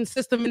the Haitian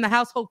system in the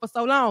household for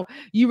so long.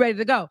 You ready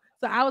to go?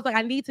 So I was like,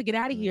 I need to get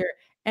out of here.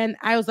 And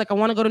I was like, I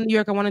want to go to New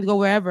York. I want to go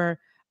wherever.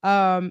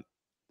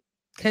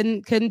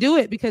 Couldn't do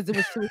it because it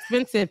was too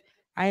expensive.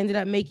 I ended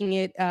up making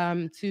it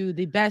to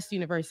the best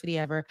university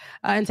ever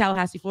in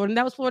Tallahassee, Florida. And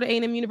that was Florida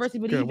A&M University.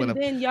 But even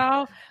then,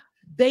 y'all,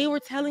 they were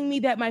telling me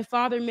that my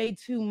father made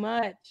too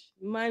much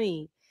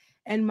money.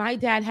 And my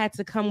dad had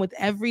to come with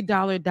every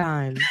dollar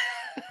dime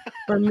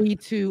for me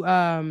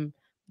to,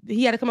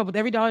 he had to come up with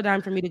every dollar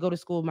dime for me to go to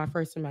school my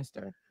first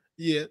semester.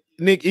 Yeah.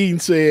 Nick Eaton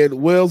said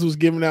Wells was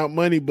giving out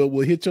money, but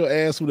will hit your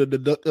ass with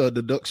a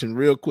deduction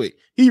real quick.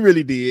 He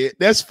really did.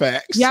 That's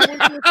facts. Yeah,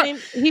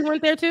 he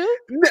went there too?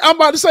 I'm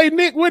about to say,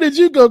 Nick, where did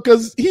you go?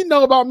 Because he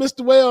know about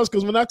Mr. Wells.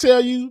 Because when I tell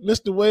you,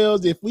 Mr.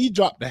 Wells, if we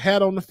drop the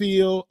hat on the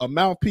field, a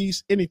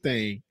mouthpiece,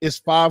 anything,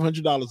 it's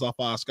 $500 off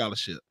our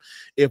scholarship.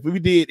 If we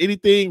did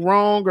anything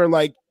wrong or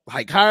like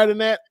higher than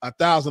that,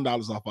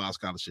 $1,000 off our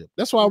scholarship.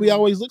 That's why we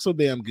always look so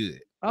damn good.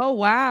 Oh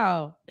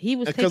wow, he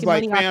was because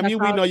we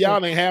know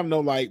y'all ain't have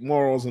no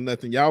morals or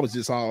nothing. Y'all was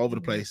just all over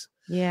the place.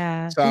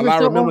 Yeah. So I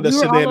remember the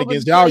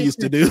shenanigans y'all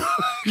used to do.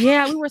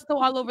 Yeah, we were so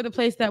all over the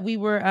place that we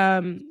were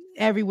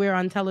everywhere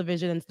on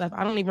television and stuff.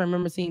 I don't even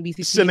remember seeing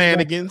BCC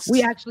shenanigans.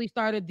 We actually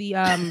started the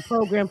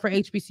program for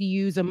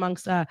HBCUs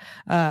amongst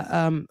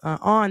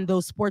on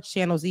those sports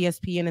channels,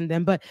 ESPN and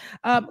them. But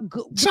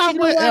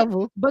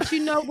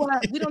you know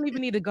what? We don't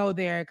even need to go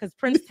there because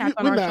Prince tapped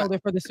on our shoulder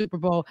for the Super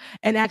Bowl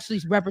and actually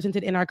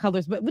represented in our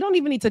colors. But we don't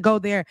even need to go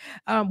there.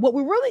 What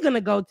we're really going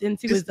to go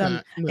into is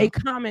a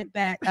comment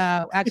that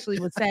actually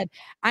was said.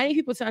 I need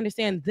people to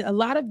understand that a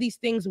lot of these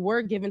things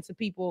were given to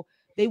people.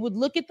 They would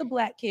look at the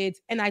Black kids,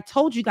 and I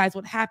told you guys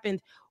what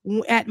happened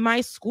at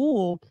my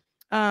school,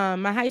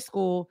 my high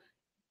school.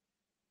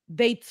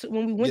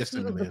 when we went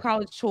to the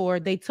college tour,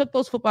 they took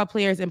those football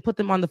players and put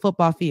them on the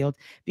football field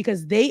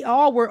because they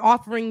all were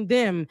offering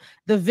them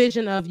the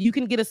vision of you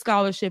can get a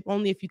scholarship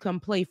only if you come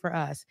play for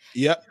us.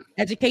 Yep.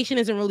 Education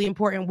isn't really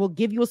important. We'll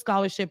give you a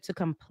scholarship to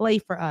come play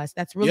for us.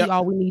 That's really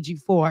all we need you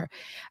for.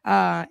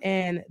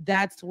 And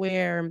that's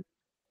where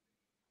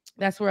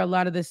a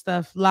lot of this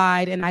stuff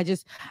lied. And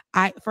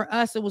for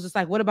us, it was just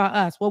like, what about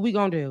us? What we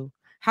gonna do?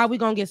 How we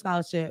gonna get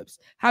scholarships?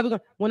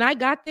 When I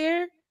got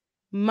there,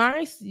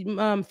 my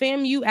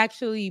FAMU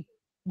actually,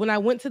 when I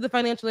went to the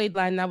financial aid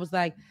line, I was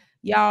like,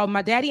 y'all,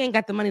 my daddy ain't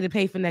got the money to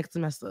pay for next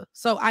semester.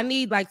 So I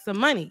need like some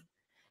money.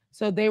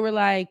 So they were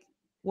like,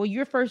 well,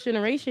 you're first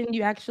generation.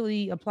 You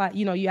actually apply,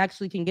 you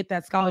actually can get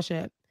that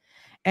scholarship.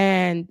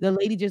 And the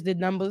lady just did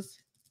numbers.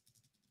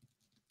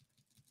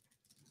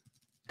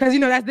 Because,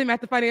 that's them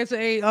at the financial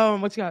aid.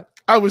 What you got?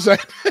 I was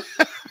like...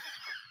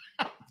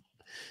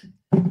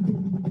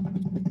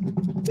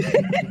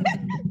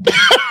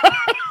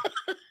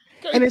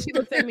 And then she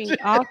looked at me,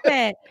 all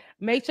set.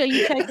 Make sure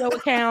you check your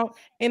account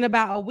in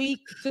about a week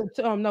to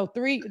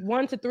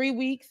 1 to 3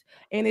 weeks,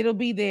 and it'll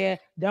be there.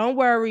 Don't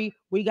worry,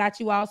 we got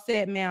you all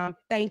set, ma'am.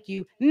 Thank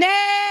you.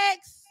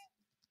 Next.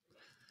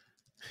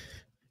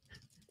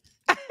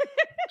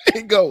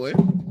 Ain't going.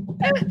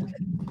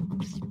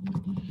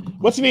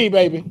 What you need,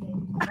 baby?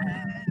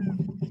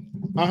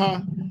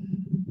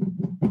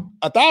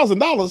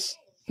 $1,000.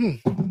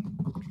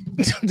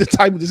 The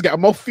type just got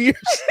more fierce.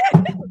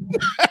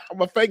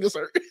 My fingers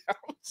hurt.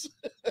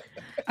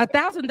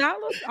 $1,000?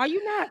 Are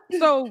you not?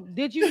 So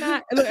did you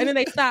not? And then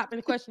they stop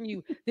and question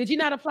you. Did you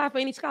not apply for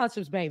any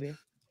scholarships, baby?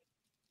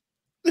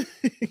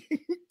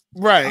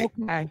 Right.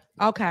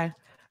 Okay.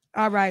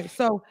 All right.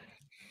 So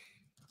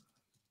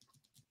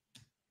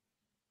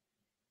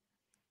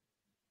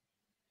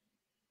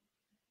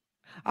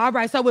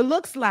it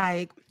looks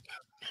like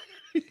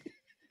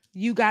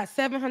you got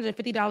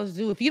 $750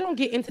 due. If you don't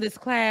get into this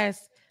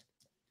class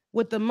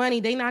with the money,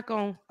 they not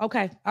going.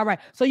 Okay. All right.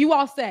 So you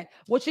all set.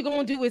 What you're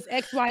going to do is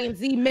X, Y, and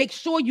Z. Make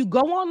sure you go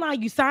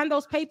online. You sign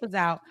those papers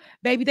out.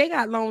 Baby, they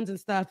got loans and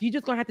stuff. You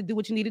just going to have to do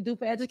what you need to do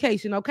for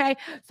education. Okay.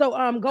 So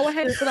go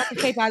ahead and fill out the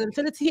paper out and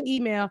send it to your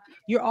email.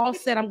 You're all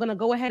set. I'm going to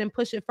go ahead and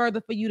push it further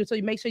for you so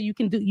you make sure you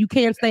can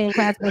stay in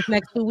class for the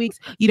next 2 weeks.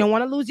 You don't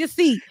want to lose your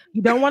seat.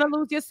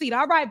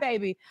 All right,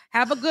 baby.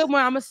 Have a good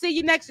one. I'm going to see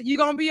you next week. You're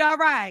going to be all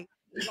right.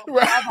 All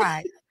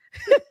right.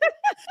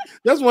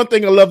 That's one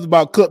thing I loved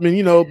about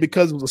Cookman,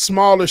 because it was a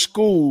smaller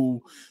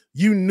school,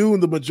 you knew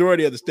the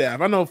majority of the staff.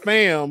 I know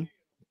FAM,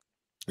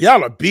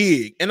 y'all are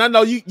big, and I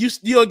know you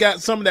still got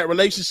some of that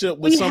relationship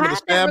with some of the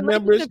staff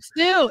members.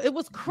 Still, it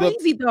was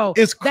crazy though.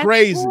 It's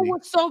crazy. That school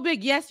was so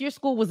big. Yes, your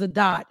school was a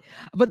dot,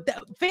 but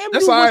FAMU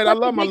that's all right. I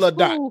love my little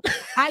dot.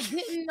 I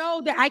didn't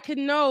know that I could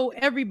know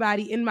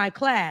everybody in my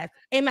class,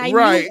 and I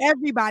knew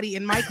everybody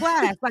in my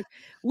class. Like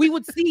we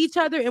would see each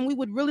other, and we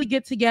would really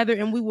get together,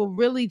 and we would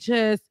really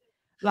just.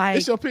 Like,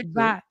 it's your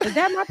picture. Is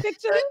that my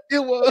picture? It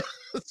was.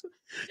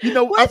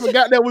 I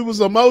forgot that we was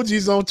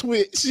emojis on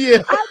Twitch. Yeah.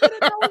 I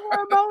didn't know we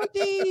were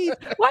emojis.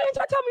 Why didn't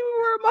y'all tell me we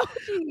were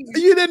emojis?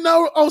 You didn't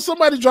know? Oh,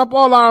 somebody drop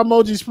all our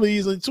emojis,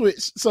 please, on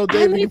Twitch. So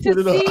David, you put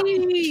it up.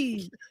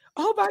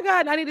 Oh my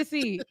God, I need to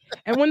see.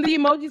 And when the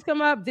emojis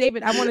come up,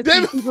 David, I want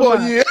to see for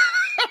you.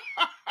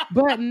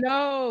 But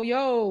no,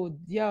 yo,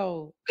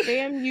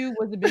 FAMU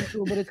was a big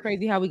school, but it's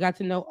crazy how we got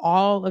to know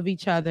all of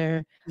each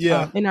other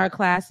in our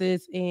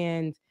classes.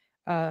 And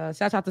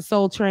shout out to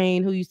Soul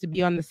Train, who used to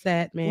be on the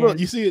set, man. Look,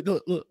 you see it.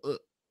 Look.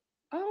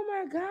 Oh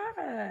my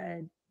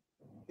God.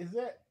 Is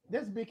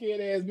that's big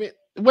head ass man?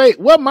 Wait,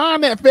 what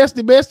mine that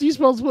Festy Best? You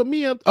supposed to put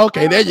me in?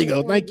 Okay, there you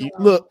go. Thank you.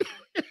 Look.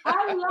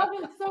 I love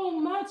it so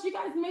much. You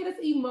guys made us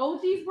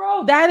emojis,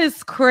 bro. That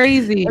is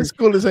crazy. That's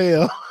cool as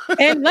hell.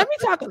 And let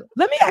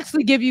me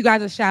actually give you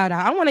guys a shout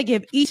out. I want to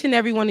give each and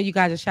every one of you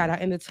guys a shout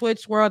out in the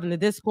Twitch world, in the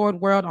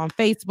Discord world, on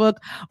Facebook,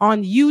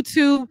 on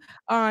YouTube,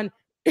 on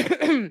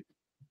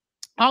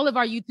all of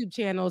our YouTube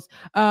channels,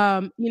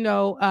 on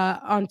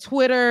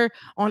Twitter,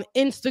 on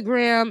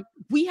Instagram.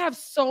 We have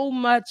so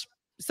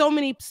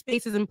many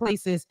spaces and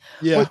places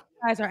where you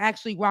guys are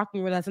actually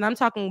rocking with us. And I'm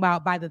talking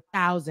about by the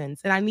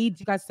thousands. And I need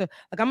you guys to,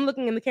 I'm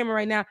looking in the camera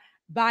right now,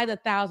 by the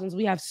thousands.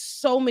 We have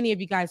so many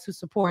of you guys who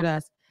support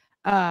us.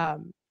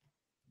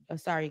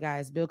 Sorry,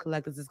 guys. Bill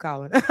collectors is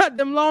calling.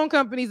 Them loan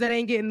companies that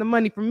ain't getting the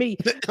money from me.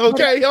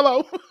 Okay,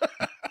 hello.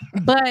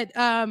 But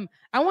I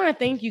want to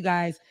thank you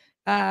guys.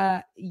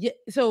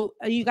 So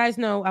you guys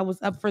know I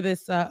was up for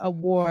this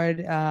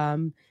award.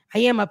 I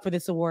am up for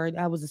this award.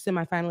 I was a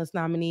semifinalist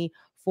nominee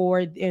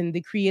in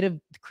the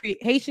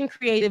Haitian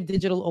Creative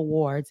Digital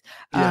Awards.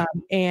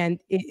 And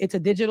it's a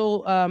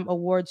digital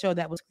award show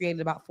that was created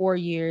about 4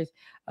 years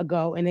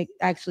ago, and it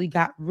actually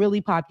got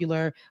really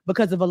popular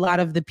because of a lot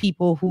of the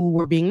people who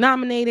were being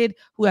nominated,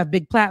 who have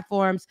big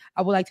platforms.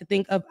 I would like to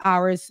think of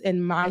ours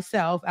and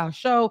myself, our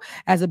show,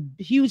 as a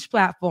huge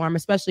platform,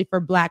 especially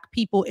for Black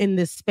people in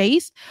this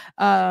space.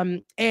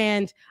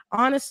 And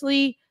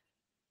honestly,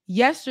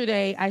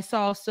 yesterday I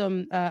saw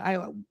some,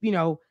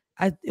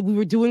 we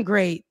were doing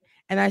great.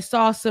 and I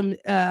saw some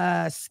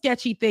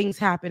sketchy things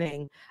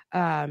happening.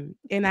 And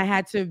I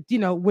had to,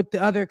 with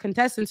the other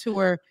contestants who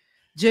were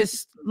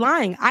just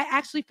lying. I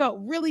actually felt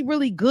really,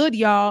 really good,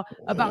 y'all,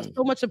 about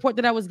so much support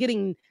that I was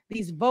getting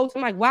these votes.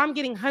 I'm like, wow, I'm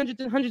getting hundreds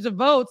and hundreds of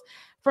votes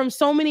from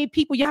so many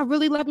people. Y'all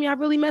really love me. Y'all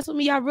really mess with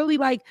me. Y'all really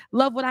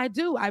love what I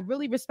do. I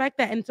really respect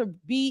that. And to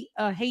be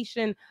a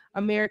Haitian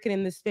American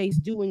in this space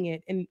doing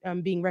it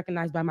and being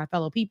recognized by my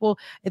fellow people,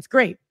 it's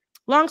great.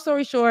 Long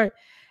story short,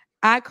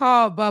 I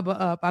called Bubba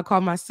up. I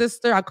called my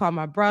sister. I called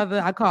my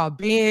brother. I called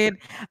Ben.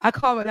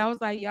 And I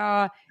was like,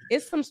 y'all,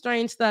 it's some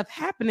strange stuff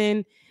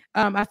happening.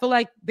 I feel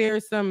like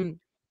there's some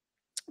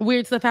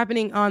weird stuff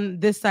happening on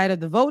this side of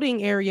the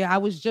voting area. I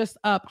was just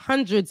up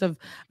hundreds of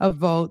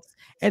votes,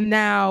 and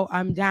now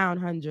I'm down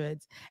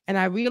hundreds. And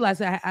I realized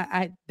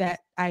that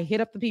I hit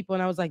up the people,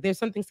 and I was like, there's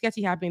something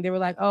sketchy happening. They were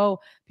like, oh,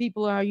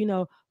 people are,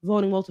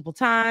 voting multiple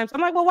times.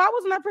 I'm like, well, why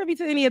wasn't I privy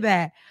to any of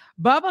that?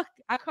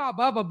 I called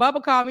Bubba.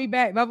 Bubba called me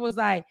back. Bubba was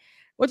like,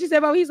 what you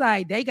said, Bubba? He's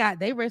like,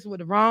 they wrestled with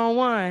the wrong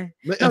one.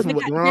 They got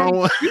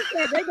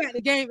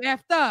the game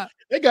effed up.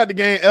 They got the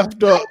game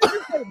effed up.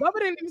 Bubba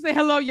didn't even say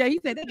hello yet. He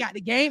said they got the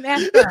game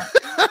effed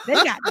up. They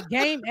got the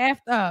game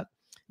effed up.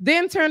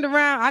 Then turned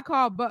around. I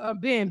called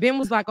Ben. Ben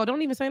was like, oh,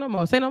 don't even say no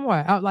more. Say no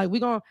more. I was like,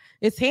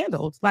 it's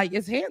handled. Like,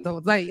 it's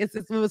handled. Like, it's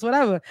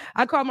whatever.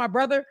 I called my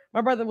brother. My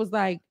brother was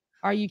like,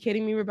 are you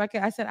kidding me,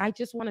 Rebecca? I said, I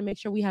just want to make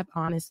sure we have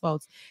honest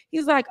votes.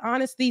 He's like,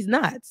 honesty's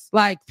nuts.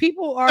 Like,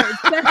 people are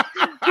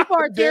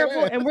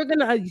terrible, and we're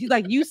gonna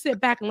you sit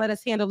back and let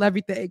us handle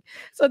everything.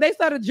 So they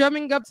started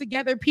drumming up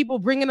together, people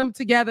bringing them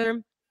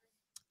together,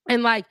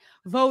 and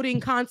voting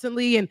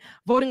constantly and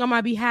voting on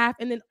my behalf.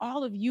 And then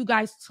all of you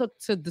guys took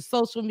to the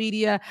social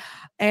media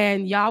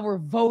and y'all were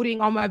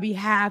voting on my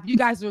behalf. You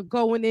guys were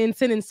going in,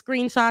 sending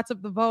screenshots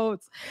of the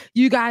votes.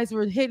 You guys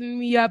were hitting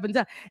me up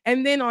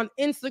and then on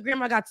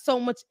Instagram, I got so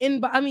much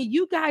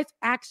you guys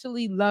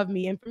actually love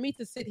me. And for me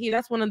to sit here,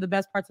 that's one of the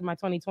best parts of my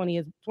 2020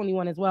 is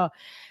 21 as well.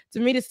 To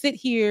me to sit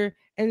here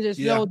and just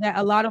know that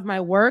a lot of my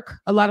work,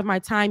 a lot of my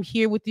time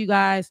here with you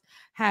guys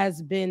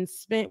has been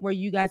spent where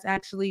you guys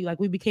actually,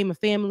 we became a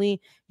family.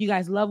 You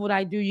guys love what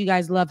I do. You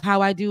guys love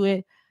how I do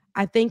it.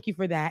 I thank you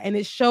for that. And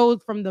it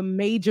showed from the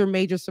major,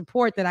 major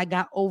support that I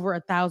got over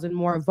 1,000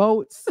 more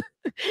votes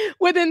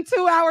within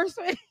 2 hours.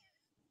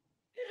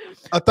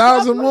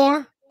 1,000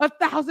 more?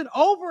 1,000,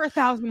 over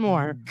 1,000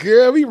 more.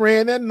 Girl, we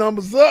ran that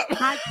numbers up.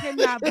 I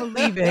cannot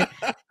believe it.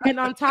 And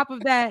on top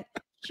of that,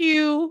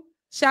 Q,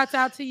 shouts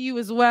out to you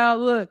as well.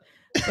 Look,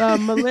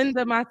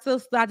 Melinda, my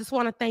sister, I just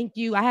want to thank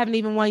you. I haven't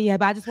even won yet,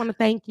 but I just want to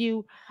thank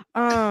you.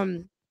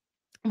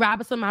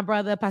 Robinson, my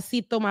brother,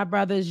 Pasito, my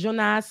brother,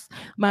 Jonas,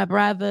 my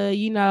brother,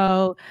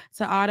 to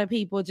all the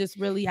people just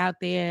really out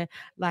there,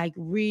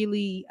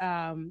 really,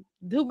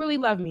 who really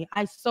love me.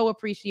 I so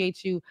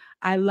appreciate you.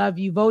 I love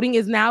you. Voting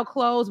is now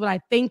closed, but I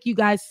thank you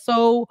guys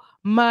so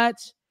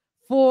much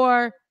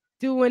for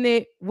doing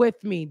it with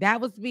me.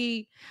 That was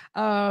me.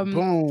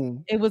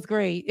 Boom. It was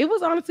great. It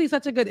was honestly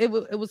such a good, it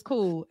was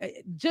cool.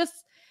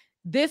 Just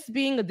this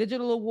being a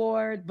digital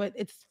award, but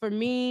it's for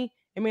me,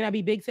 it may not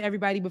be big to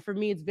everybody, but for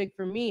me, it's big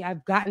for me.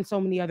 I've gotten so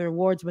many other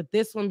awards, but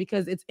this one,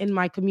 because it's in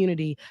my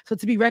community. So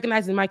to be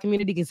recognized in my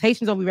community, because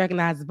Haitians don't be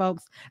recognized,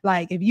 folks.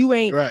 If you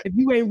ain't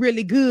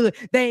really good,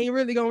 they ain't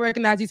really gonna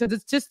recognize you. So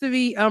just to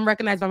be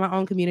recognized by my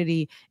own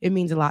community, it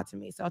means a lot to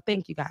me. So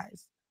thank you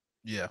guys.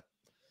 Yeah.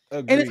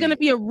 Agreed. And it's gonna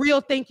be a real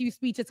thank you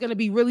speech. It's gonna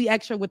be really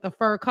extra with the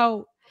fur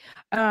coat.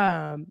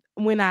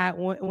 When I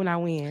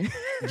win.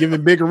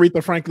 Giving big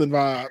Aretha Franklin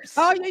vibes.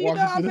 Oh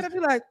yeah, I'm gonna be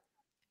like,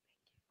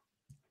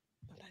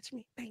 touch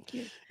me, thank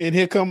you. And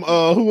here come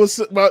who was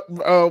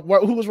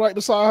right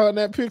beside her in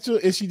that picture?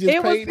 And she just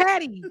it was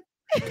Patty.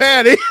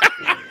 Patty.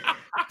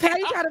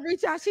 Patty tried to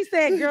reach out. She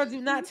said, "Girl,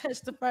 do not touch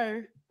the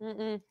fur."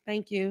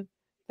 Thank you.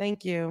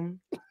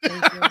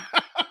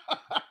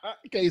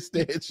 Can't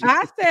stand you.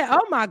 I said,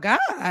 "Oh my God,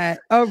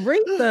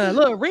 Aretha,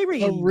 look,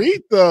 Riri,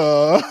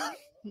 Aretha,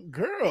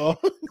 girl."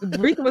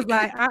 Aretha was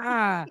like,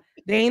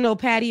 there ain't no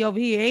Patty over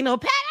here. Ain't no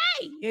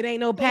Patty. It ain't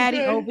no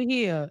Patty over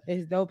here.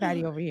 There's no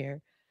Patty over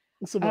here.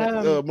 So,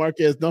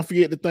 Marquez, don't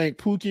forget to thank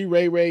Pookie,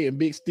 Ray Ray, and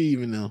Big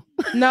Steve and them.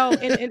 No,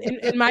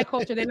 in my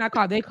culture, they're not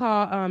called. They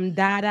call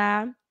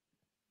Dada.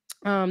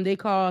 They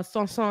call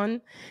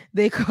Son.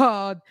 They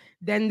called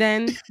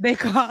Den. They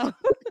call.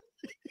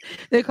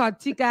 They called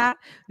Tika.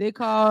 They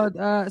called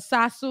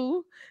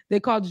Sasu. They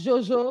called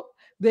Jojo.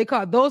 They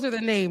called, those are the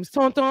names.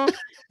 Tonton.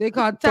 They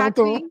called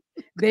Tati.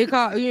 They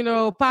called,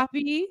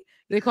 Papi.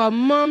 They called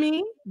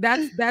Mommy.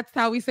 That's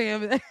how we say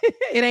it.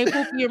 It ain't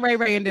Pookie and Ray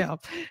Ray and them.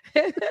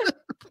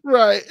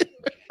 Right.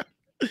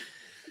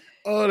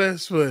 Oh,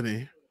 that's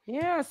funny.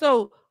 Yeah.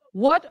 So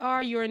what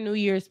are your New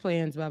Year's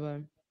plans,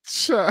 Bubba?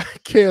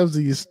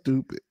 Kelsey is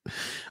stupid.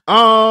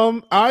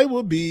 I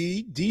will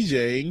be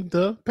DJing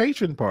the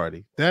patron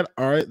party. That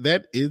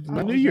is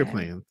my New Year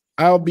plan.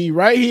 I'll be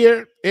right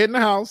here in the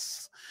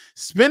house,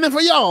 spinning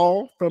for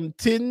y'all from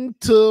 10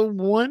 to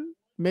 1,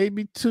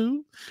 maybe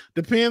 2.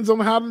 Depends on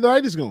how the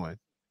night is going.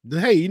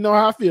 Hey, you know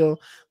how I feel.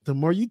 The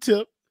more you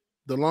tip,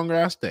 the longer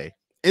I stay.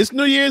 It's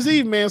New Year's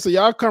Eve, man. So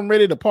y'all come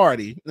ready to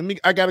party.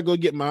 I gotta go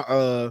get my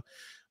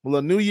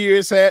little New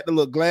Year's hat, the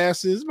little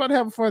glasses. About to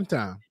have a fun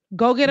time.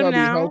 Go get them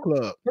now. Whole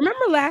club.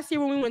 Remember last year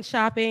when we went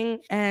shopping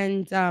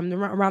and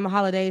around the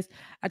holidays,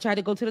 I tried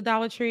to go to the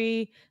Dollar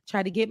Tree,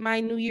 tried to get my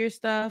New Year's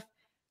stuff.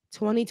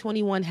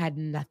 2021 had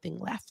nothing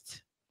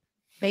left.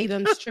 They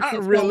done stripped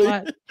it really? So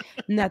much,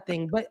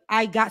 nothing. But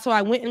I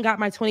went and got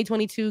my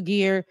 2022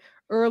 gear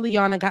early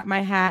on. I got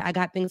my hat. I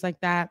got things like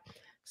that.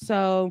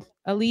 So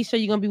Alicia,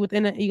 you're gonna be you're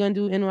gonna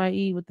do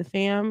NYE with the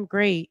fam.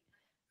 Great.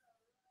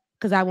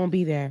 Because I won't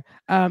be there.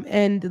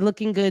 And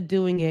looking good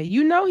doing it.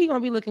 You know he gonna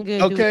be looking good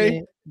doing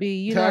it.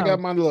 B, I got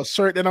my little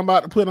shirt that I'm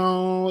about to put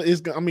on.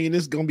 It's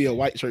gonna be a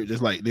white shirt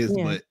just like this,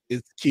 but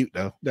it's cute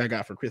though. That I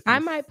got for Christmas. I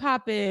might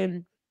pop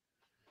in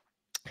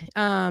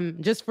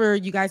just for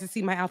you guys to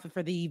see my outfit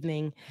for the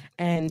evening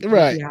and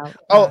right.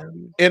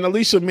 And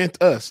Alicia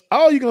meant us.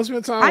 Oh, you gonna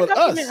spend time with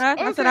us? Okay.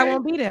 I said I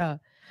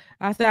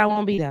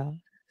won't be there.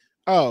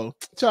 Oh,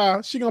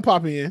 child, she gonna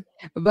pop in.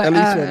 But at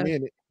least for a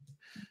minute.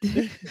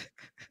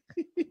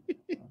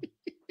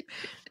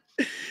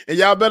 And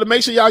y'all better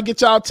make sure y'all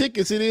get y'all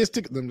tickets. It is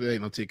tickets. There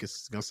ain't no tickets.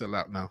 It's gonna sell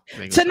out now.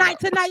 Tonight.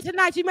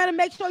 You better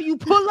make sure you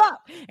pull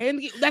up.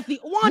 And that's the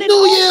one.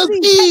 New Year's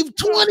Eve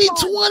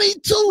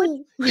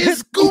 2022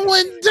 is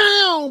going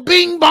down.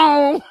 Bing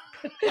bong.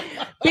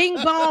 Bing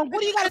bong.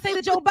 What do you gotta say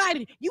to Joe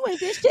Biden? You ain't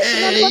this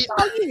shit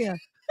all year.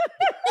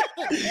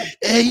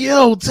 Hey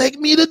yo, take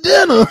me to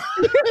dinner.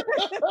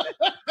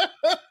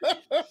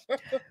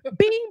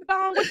 Bing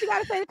bong. What you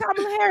gotta say to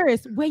Kamala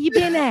Harris? Where you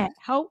been at?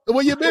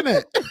 Where you been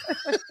at?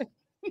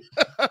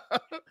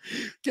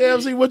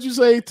 KFC, what you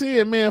say?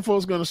 10 man,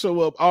 folks gonna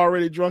show up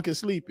already drunk and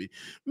sleepy.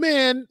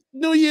 Man,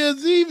 New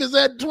Year's Eve is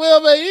at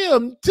 12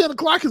 a.m. 10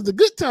 o'clock is the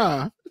good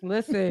time.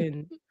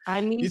 Listen,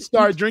 you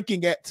start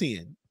drinking at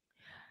 10.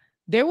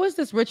 There was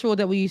this ritual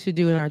that we used to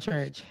do in our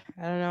church.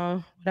 I don't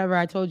know, whatever.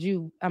 I told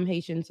you I'm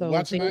Haitian, so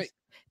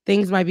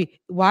things might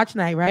be watch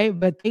night, right?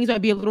 But things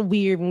might be a little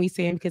weird when we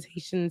say them because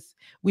Haitians,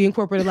 we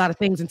incorporate a lot of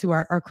things into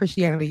our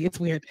Christianity. It's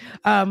weird.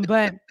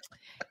 But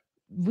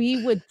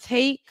we would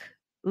take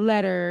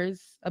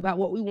letters about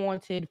what we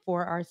wanted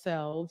for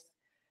ourselves.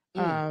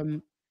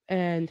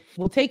 And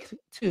we'll take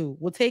two.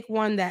 We'll take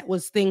one that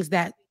was things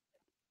that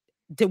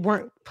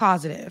weren't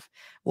positive.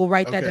 We'll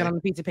write that down on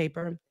a piece of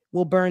paper.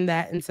 We'll burn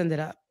that and send it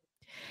up.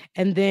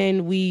 And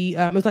then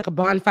it was like a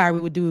bonfire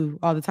we would do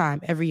all the time,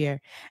 every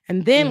year.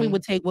 And then we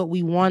would take what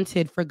we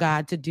wanted for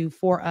God to do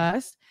for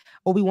us,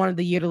 what we wanted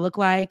the year to look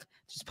like,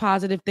 just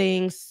positive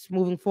things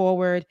moving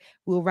forward.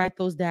 We'll write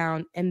those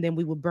down and then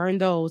we would burn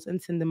those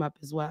and send them up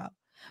as well.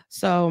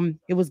 So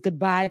it was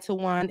goodbye to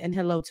one and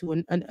hello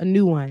to a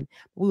new one.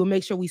 We will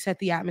make sure we set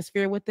the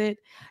atmosphere with it.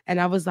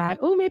 And I was like,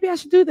 oh, maybe I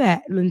should do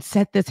that and then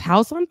set this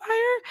house on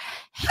fire.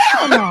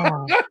 Hell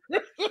no.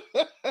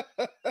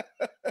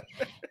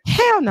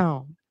 Hell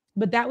no.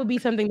 But that would be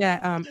something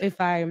that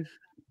if I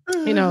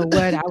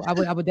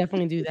would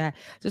definitely do that.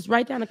 Just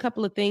write down a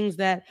couple of things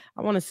that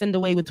I want to send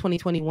away with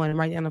 2021 and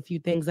write down a few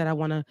things that I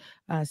want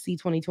to see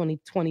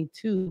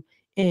 2022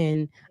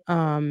 in.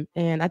 And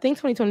I think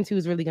 2022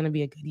 is really going to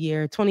be a good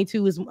year.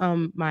 22 is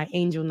my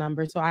angel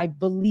number. So I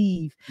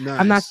believe,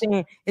 I'm not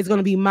saying it's going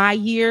to be my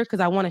year because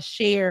I want to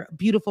share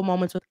beautiful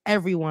moments with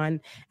everyone.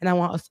 And I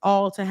want us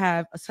all to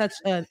have such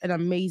an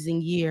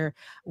amazing year.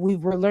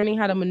 We're learning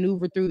how to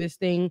maneuver through this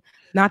thing.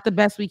 Not the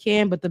best we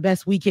can, but the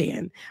best we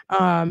can.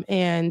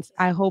 And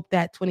I hope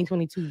that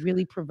 2022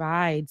 really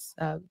provides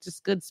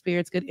just good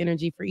spirits, good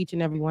energy for each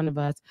and every one of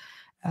us.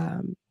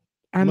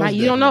 I might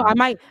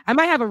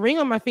have a ring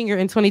on my finger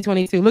in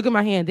 2022. Look at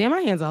my hand. Damn,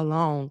 my hands are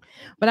long.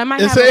 But I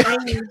might have a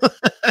ring.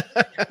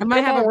 I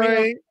might have a ring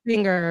on my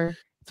finger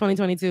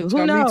 2022.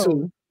 Who knows? Me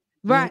too.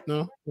 Right.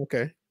 No.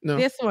 Okay. No.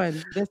 This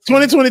one.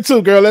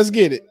 2022, girl. Let's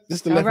get it. This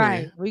the left right.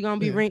 hand. We're gonna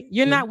be ring.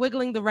 You're not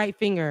wiggling the right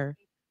finger.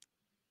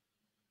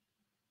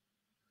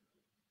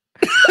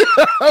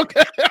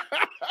 Okay.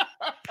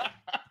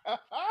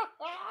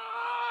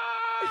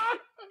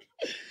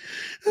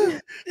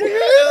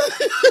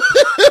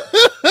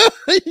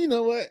 You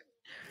know what?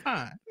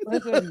 Fine.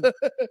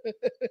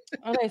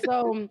 Okay,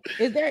 so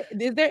is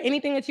there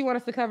anything that you want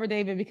us to cover,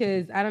 David?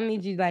 Because I don't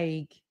need you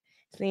like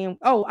saying,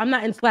 "Oh, I'm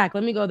not in Slack.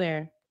 Let me go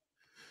there."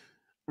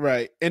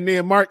 Right, and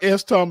then Mark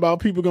S talking about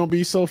people gonna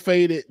be so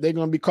faded they're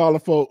gonna be calling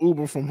for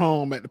Uber from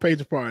home at the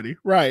pager party.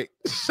 Right.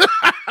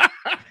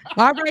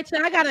 All right,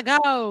 so I gotta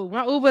go.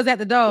 My Uber's at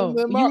the door.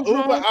 My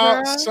Uber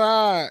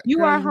outside. You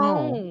girl, are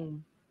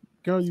home.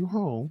 Girl, you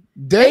home.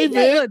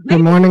 David.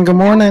 Good morning. Good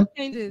morning.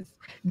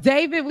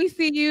 David, we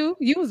see you.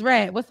 You was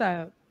red. What's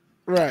up?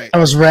 Right. I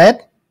was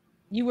red.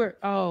 You were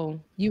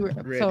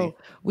ready. So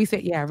we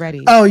said, yeah,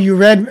 ready. Oh, you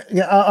read?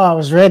 Yeah, I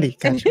was ready.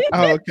 Gotcha.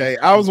 Oh, okay.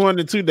 I was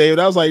wondering too, David.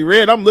 I was like,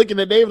 red. I'm looking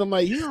at David. I'm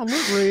like, you don't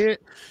look red.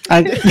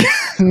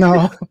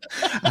 No,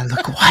 I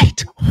look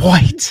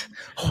white.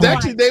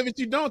 Actually, David,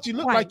 you don't. You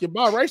look like you're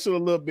biracial a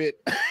little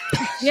bit.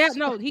 Yeah,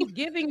 no, he's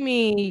giving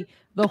me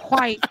the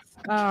white,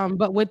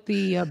 but with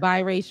the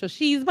biracial.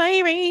 She's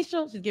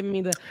biracial. She's giving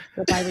me the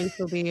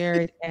biracial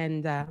beard,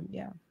 and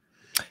yeah.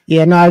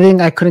 Yeah, no, I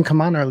didn't. I couldn't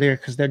come on earlier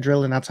because they're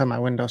drilling outside my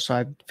window. So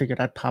I figured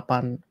I'd pop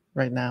on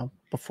right now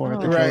before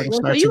the drilling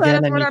starts you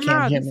again, let us and you our can't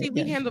mouth. hear You me. see,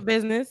 we handle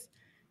business.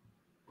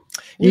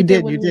 You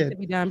did. To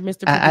be done,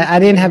 Mr. I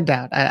didn't have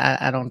doubt.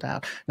 I don't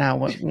doubt. Now,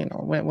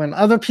 when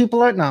other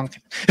people are, no, I'm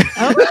kidding.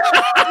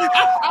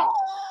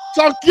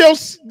 Talk your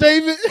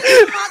David.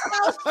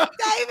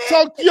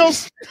 Talk your.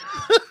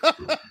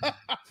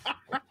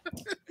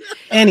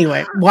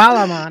 Anyway, while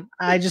I'm on,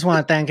 I just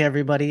want to thank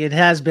everybody. It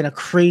has been a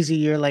crazy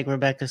year, like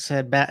Rebecca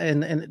said,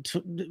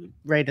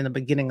 right in the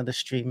beginning of the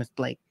stream. It's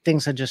like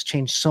things have just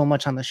changed so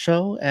much on the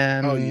show,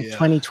 and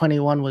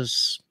 2021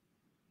 was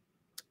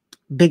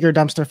bigger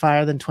dumpster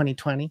fire than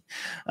 2020.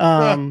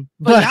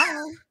 But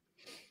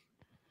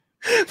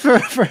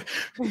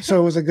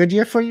so it was a good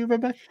year for you,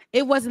 Rebecca?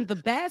 It wasn't the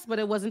best, but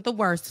it wasn't the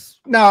worst.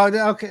 No,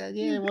 okay,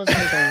 yeah, it wasn't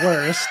the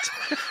worst.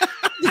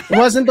 It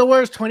wasn't the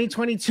worst.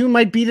 2022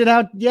 might beat it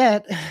out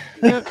yet.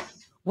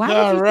 Why?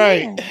 All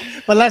right,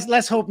 but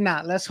let's hope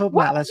not. Let's hope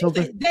not. Let's hope.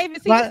 David,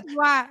 see, this is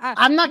why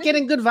I'm not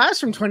getting good vibes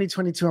from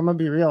 2022. I'm gonna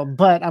be real,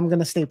 but I'm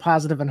gonna stay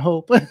positive and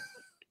hope.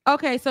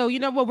 Okay, so you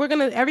know what? We're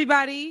gonna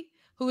everybody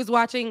who is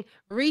watching,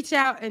 reach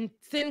out and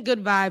send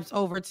good vibes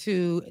over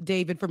to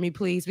David for me,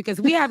 please,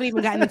 because we haven't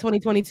even gotten to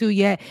 2022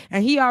 yet,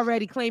 and he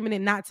already claiming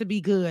it not to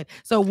be good.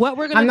 So what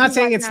we're gonna I'm not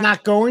saying it's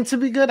not going to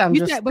be good.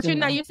 You're saying,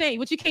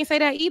 but you can't say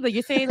that either.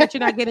 You're saying that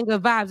you're not getting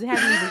good vibes. It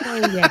hasn't even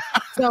claimed yet.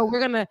 So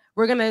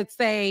we're gonna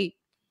say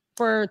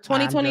for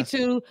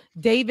 2022,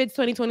 David's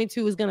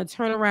 2022 is gonna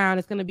turn around.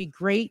 It's gonna be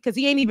great because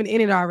he ain't even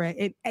in it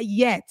already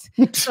yet.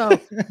 So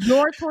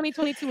your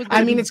 2022 is.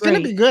 It's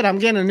gonna be good. I'm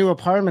getting a new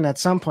apartment at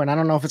some point. I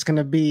don't know if it's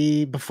gonna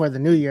be before the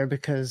new year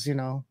because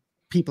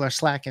people are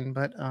slacking.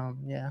 But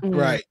yeah,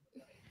 right.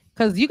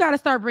 Because you got to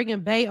start bringing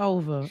Bay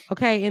over,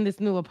 okay, in this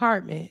new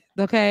apartment,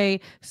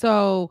 okay.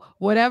 So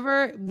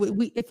whatever,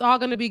 it's all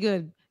gonna be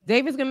good.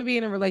 David's going to be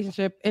in a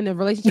relationship, and the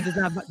relationship does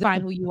not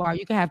define who you are.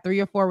 You can have 3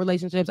 or 4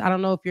 relationships. I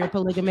don't know if you're a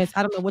polygamist.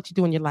 I don't know what you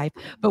do in your life,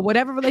 but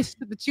whatever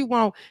relationship that you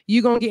want,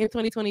 you're going to get in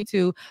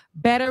 2022.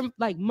 Better,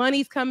 like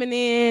money's coming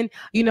in,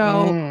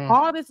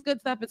 all this good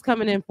stuff is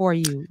coming in for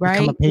you, right?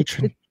 Become a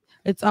patron.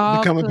 It's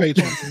all become a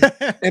patron.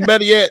 And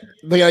better yet,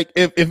 like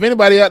if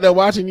anybody out there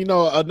watching,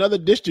 another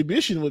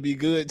distribution would be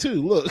good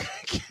too. Look.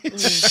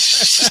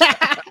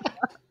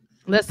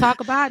 Let's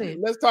talk about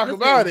it. Let's talk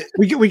about it.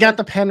 We got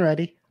the pen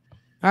ready.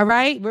 All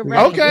right, we're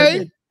ready.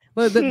 Okay.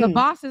 But the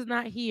boss is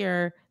not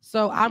here,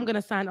 so I'm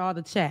gonna sign all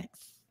the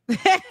checks.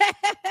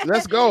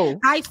 Let's go.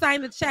 I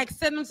signed the checks.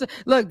 Send them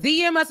look,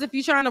 DM us if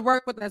you're trying to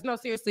work with us. No,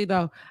 seriously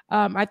though.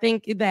 I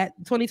think that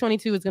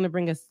 2022 is gonna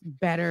bring us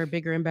better,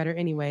 bigger, and better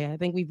anyway. I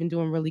think we've been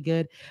doing really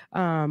good,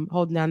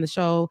 holding down the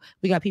show.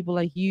 We got people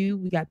like you,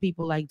 we got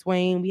people like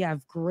Dwayne, we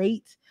have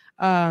great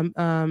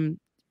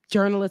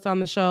journalists on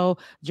the show,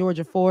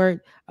 Georgia Ford.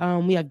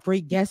 We have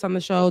great guests on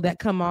the show that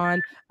come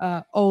on.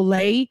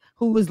 Olay,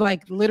 who is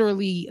like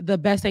literally the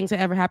best thing to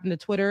ever happen to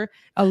Twitter.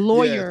 A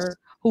lawyer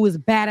who is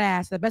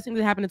badass. The best thing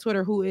that happened to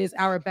Twitter, who is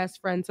our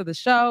best friend to the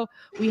show.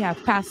 We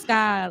have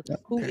Pascal,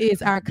 who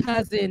is our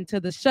cousin to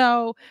the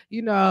show.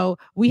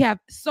 We have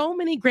so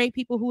many great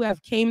people who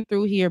have came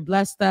through here,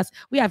 blessed us.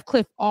 We have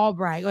Cliff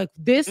Albright. Like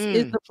this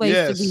is the place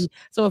to be.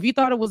 So if you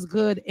thought it was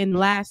good in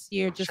last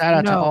year, just shout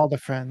out to all the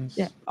friends.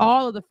 Yeah,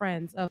 all of the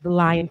friends of the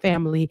Lion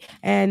family.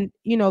 And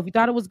if you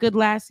thought it was good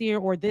last year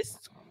or this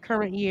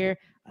current year,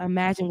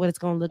 imagine what it's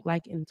going to look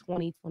like in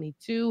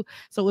 2022.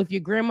 So if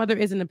your grandmother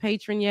isn't a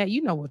patron yet,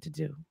 you know what to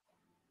do.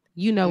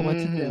 You know what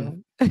to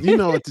do. You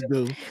know what to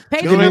do.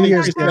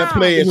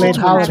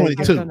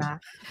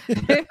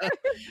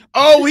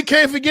 Oh, we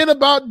can't forget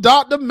about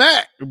Dr.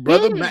 Mac,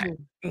 brother Mac.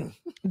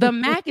 The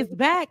Mac is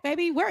back,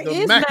 baby. Where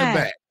is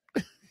Mac?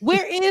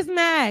 Where is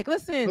Mac?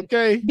 Listen,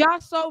 okay, y'all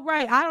so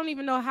right. I don't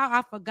even know how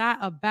I forgot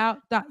about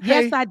that.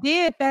 Yes, I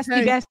did,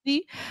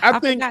 bestie. I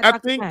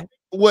think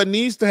what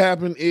needs to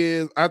happen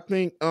is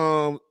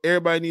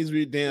everybody needs to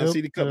be damn.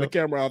 See, to cut the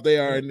camera off. They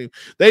already knew.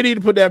 They need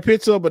to put that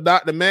picture up of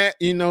Dr. Matt,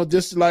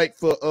 just like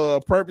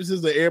for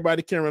purposes that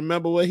everybody can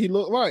remember what he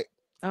looked like.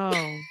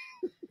 Oh.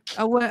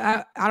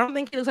 Well, I don't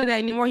think he looks like that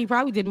anymore. He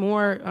probably did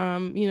more,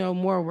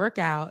 more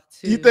workout.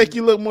 You think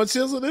he looked more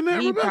chiseled than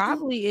that? He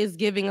probably is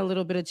giving a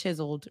little bit of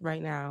chiseled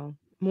right now.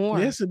 More.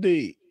 Yes,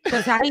 indeed.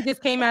 Because he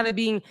just came out of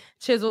being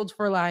chiseled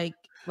for we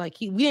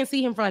didn't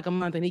see him for like a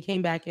month, and he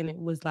came back and it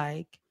was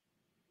like.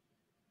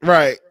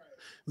 Right.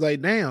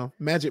 Like, damn,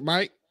 Magic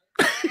Mike.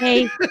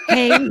 Hey,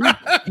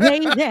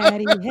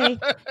 daddy.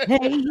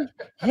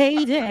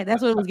 Hey, dad.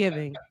 That's what it was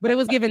giving. But it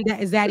was giving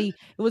zaddy.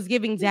 It was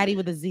giving zaddy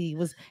with a Z. It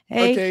was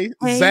zaddy.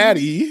 Hey,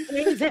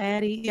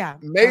 zaddy. Yeah.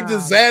 Major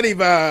zaddy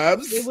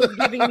vibes. It was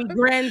giving me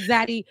grand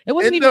zaddy. It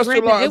wasn't even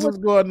grand. It was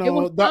going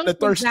on Dr.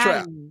 Thirst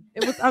Trap.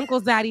 It was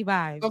Uncle Zaddy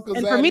vibes.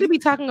 For me to be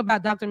talking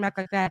about Dr. Mac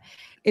like that,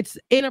 it's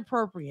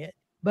inappropriate.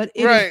 But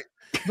it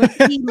but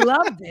he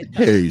loved it.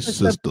 Hey,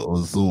 Sister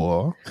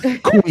Azor.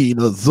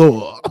 Queen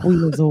Azor.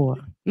 Queen Azor.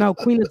 No,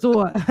 Queen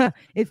Azor.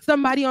 It's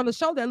somebody on the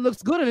show that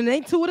looks good and it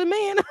ain't two of the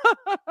men.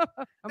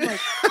 I'm like,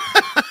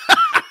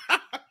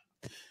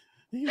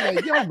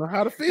 y'all know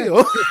how to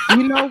feel.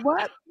 You know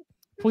what?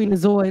 Queen of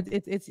Zoids.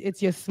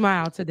 It's your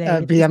smile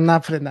today. B, I'm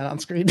not putting that on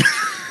screen.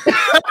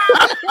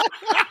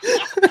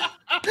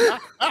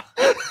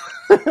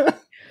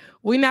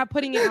 We're not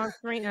putting it on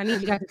screen. I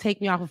need you guys to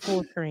take me off of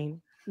full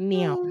screen.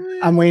 Now.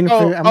 I'm waiting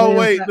for.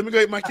 Wait, let me go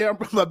get my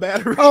camera, my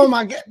battery. Oh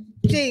my god,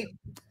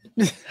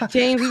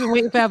 James, we've been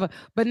waiting forever.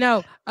 But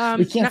no,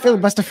 we can't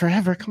filibuster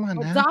forever. Come on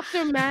now.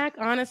 Dr. Mac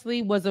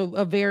honestly was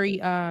a very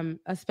a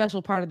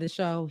special part of the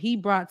show. He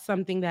brought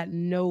something that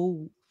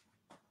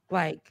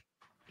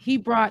he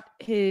brought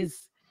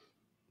his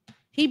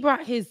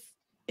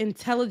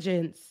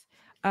intelligence,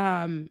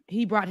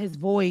 he brought his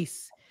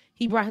voice,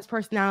 he brought his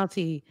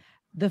personality.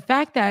 The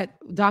fact that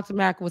Dr.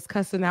 Mac was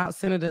cussing out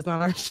senators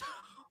on our show,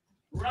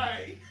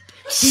 right?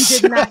 He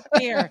did not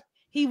care.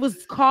 He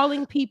was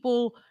calling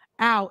people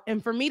out,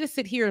 and for me to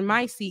sit here in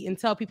my seat and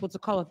tell people to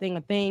call a thing,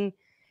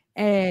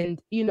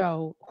 and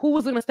who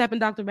was going to step in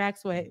Dr.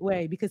 Mac's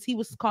way, because he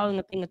was calling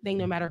a thing,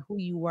 no matter who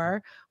you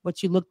were,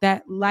 what you looked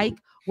at, like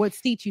what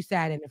seat you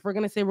sat in. If we're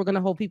going to say we're going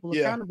to hold people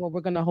accountable,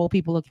 we're going to hold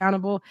people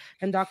accountable,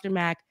 and Dr.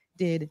 Mac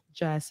did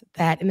just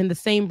that. And in the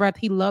same breath,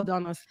 he loved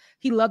on us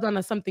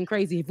something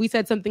crazy. If we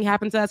said something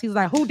happened to us, he's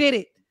like, who did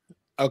it?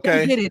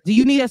 Okay. Who did it? Do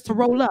you need us to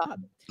roll up?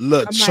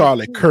 Look, I'm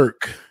Charlie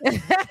Kirk.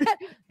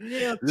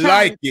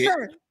 Like it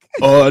Kirk.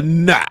 Or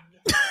not.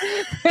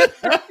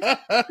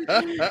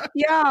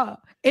 Yeah.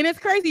 And it's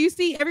crazy. You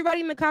see, everybody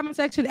in the comment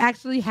section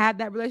actually had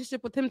that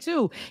relationship with him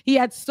too. He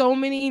had so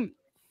many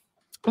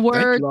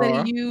words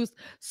that he used,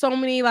 so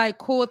many like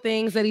cool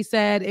things that he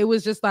said. It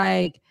was just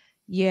like,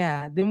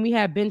 yeah. Then we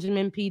had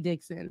Benjamin P.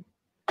 Dixon.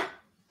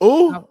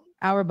 Oh,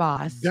 our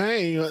boss.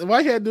 Dang,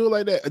 why can't I do it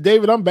like that?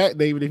 David, I'm back,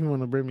 David, if you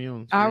want to bring me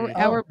on.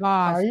 Our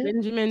boss,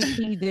 Benjamin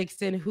P.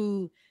 Dixon,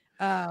 who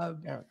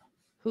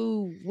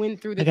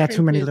went through the I got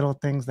too many little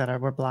things that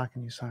we're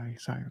blocking you. Sorry.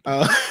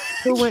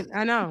 Who went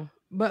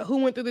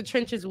through the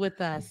trenches with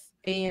us.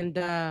 And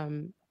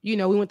we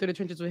went through the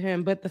trenches with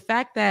him. But the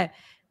fact that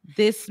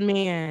this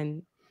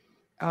man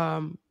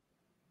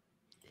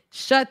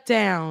shut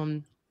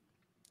down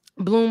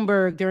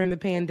Bloomberg during the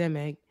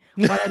pandemic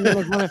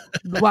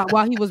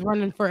while he was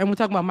running for, and we're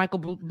talking about Michael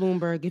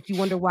Bloomberg. If you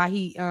wonder why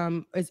he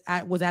was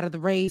out of the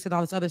race and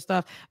all this other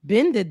stuff,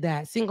 Ben did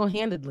that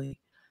single-handedly.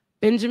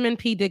 Benjamin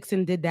P.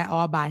 Dixon did that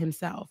all by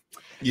himself.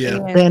 Yeah,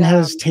 and, Ben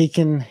has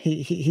taken.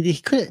 He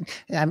could.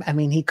 I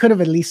mean, he could have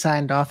at least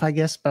signed off, I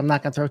guess. But I'm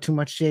not gonna throw too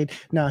much shade.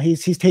 No,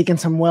 he's taken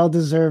some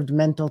well-deserved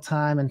mental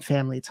time and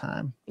family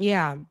time.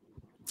 Yeah,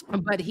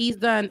 but he's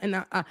done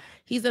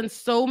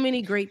so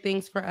many great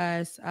things for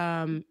us,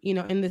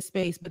 in this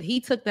space. But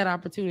he took that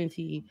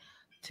opportunity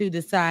to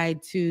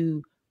decide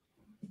to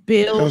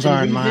build. Those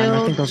aren't mine.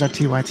 I think those are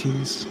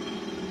TYT's.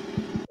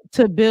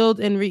 To build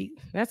and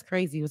that's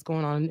crazy what's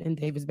going on in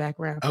David's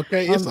background.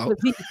 Okay, it's like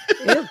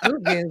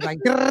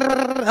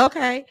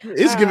okay.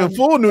 It's giving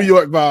full New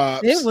York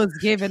vibes. It was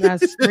giving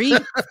us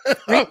straight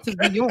to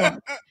New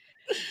York.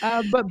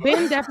 But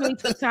Ben definitely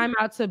took time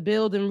out to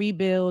build and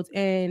rebuild,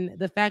 and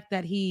the fact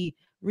that he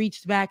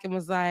reached back and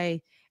was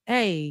like,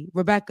 "Hey,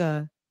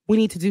 Rebecca, we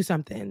need to do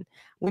something.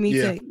 We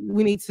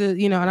need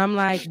to, and I'm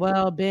like,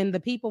 well, Ben, the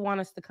people want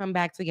us to come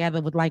back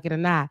together, would like it or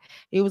not."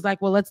 It was like,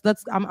 well, let's.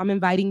 I'm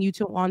inviting you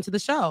onto the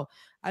show.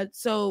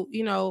 So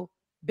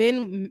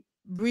Ben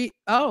really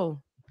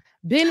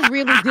did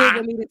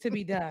what needed to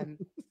be done,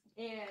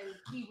 and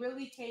he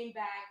really came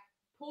back,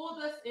 pulled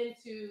us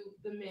into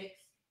the mix,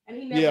 and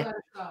he never let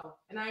us go.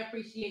 And I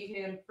appreciate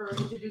him for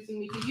introducing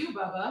me to you,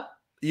 Bubba.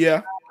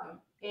 Yeah.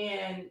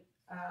 I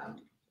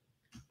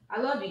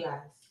love you guys.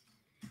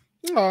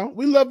 Oh,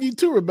 we love you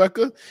too,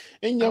 Rebecca.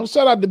 And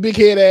shout out to Big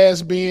Head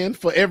Ass Ben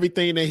for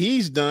everything that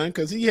he's done,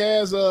 because he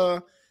has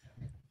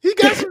he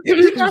got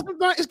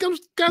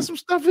some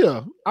stuff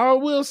here. I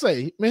will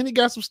say, man, he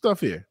got some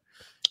stuff here,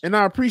 and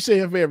I appreciate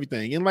him for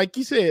everything. And like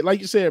you said,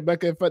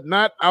 Rebecca, if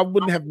not, I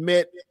wouldn't have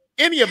met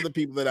any of the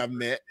people that I've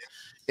met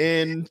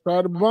and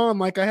started a bond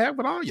like I have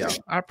with all y'all.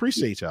 I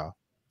appreciate y'all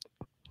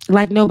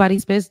like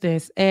nobody's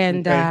business,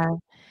 and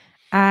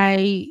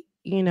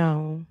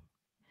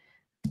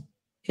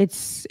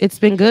It's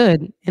been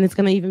good, and it's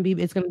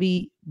gonna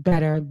be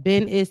better.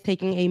 Ben is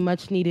taking a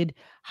much needed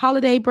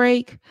holiday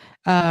break.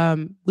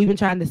 We've been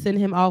trying to send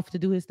him off to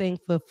do his thing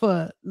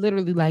for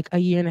literally like a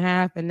year and a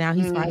half, and now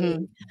he's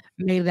finally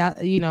made it out,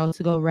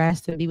 to go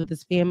rest and be with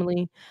his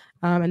family.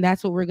 And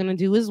that's what we're gonna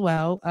do as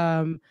well.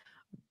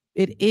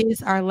 It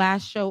is our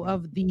last show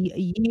of the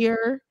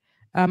year.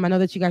 I know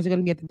that you guys are going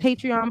to be at the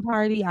Patreon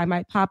party. I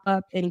might pop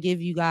up and give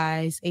you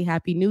guys a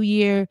Happy New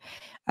Year.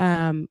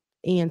 And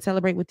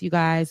celebrate with you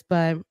guys.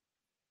 But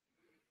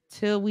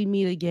till we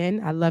meet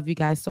again, I love you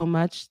guys so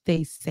much.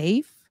 Stay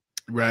safe.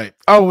 Right.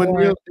 Oh,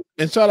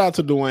 and shout out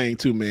to Dwayne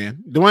too,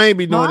 man. Dwayne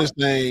be doing his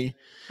thing.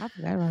 I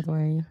forgot about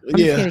Dwayne.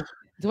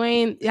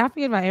 Dwayne, I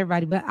forget about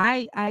everybody, but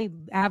I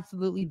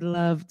absolutely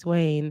love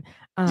Dwayne.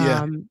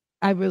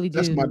 I really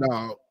do. That's my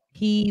dog.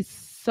 He's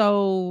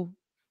so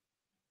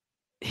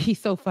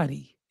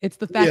funny. It's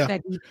the fact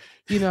that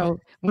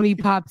when he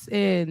pops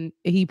in.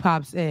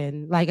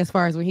 Like, as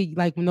far as when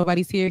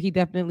nobody's here, he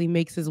definitely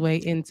makes his way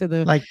into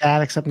the like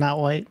that, except not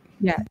white.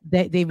 Yeah,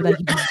 David like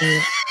he just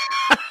did.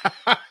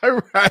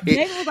 Right.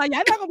 David was like,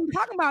 y'all not gonna be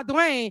talking about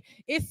Dwayne.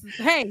 It's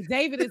hey,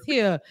 David is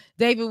here.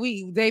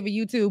 David,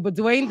 you too. But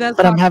Dwayne does.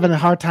 But I'm having a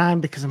hard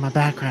time because of my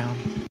background.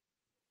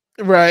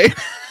 Right.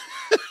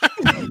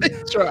 He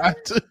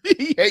tried to.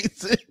 He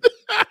hates it.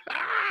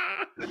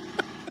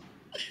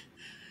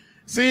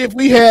 See, if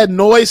we had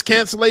noise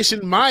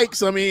cancellation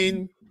mics, I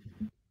mean,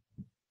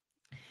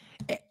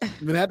 we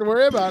didn't have to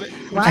worry about it.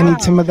 Wow. I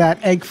need some of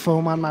that egg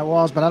foam on my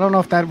walls, but I don't know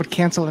if that would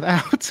cancel it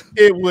out.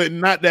 It would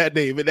not, that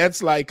David.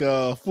 That's like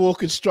a full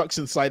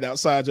construction site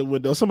outside your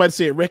window. Somebody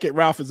said Wreck-It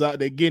Ralph is out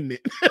there getting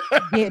it.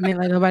 Getting it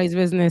like nobody's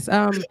business.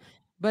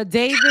 But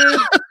David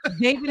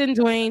and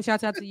Dwayne,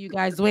 shout out to you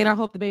guys. Dwayne, I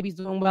hope the baby's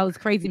doing well. It's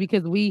crazy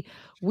because we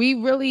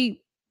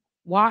really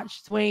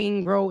watched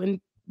Dwayne grow and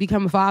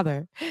become a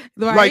father.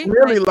 Right? Like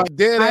really, like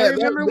dead ass.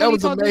 That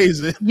was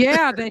amazing.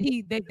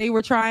 That they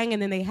were trying,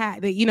 and then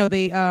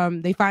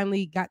they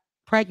finally got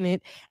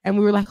pregnant, and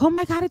we were like, oh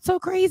my god, it's so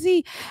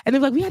crazy. And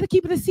they're like, we had to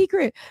keep it a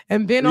secret,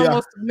 and Ben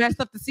almost messed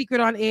up the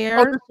secret on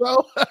air.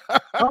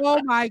 Oh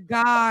my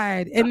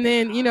god. And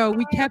then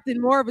we kept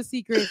it more of a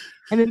secret,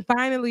 and then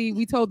finally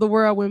we told the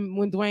world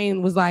when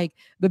Dwayne was like,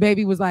 the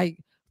baby was like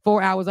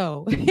 4 hours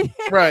old.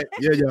 Right.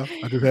 Yeah.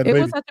 I just had a baby.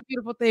 It was such a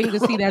beautiful thing to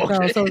see that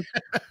though.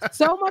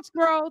 So much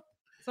growth.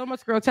 So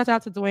much growth. Shout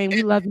out to Dwayne.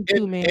 We love you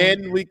too, man.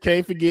 And we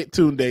can't forget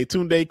Tunde.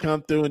 Tunde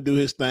come through and do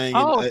his thing.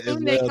 Oh,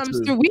 Tunde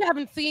comes through. We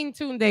haven't seen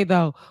Tunde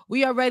though.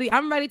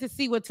 I'm ready to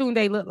see what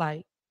Tunde look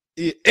like.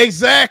 Yeah,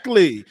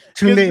 exactly.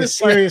 Tunde is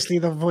seriously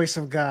the voice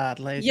of God.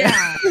 Like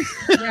yeah.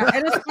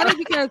 And it's funny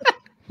because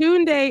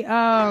Tunde,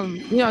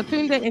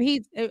 Tunde, and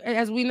he's,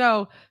 as we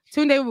know,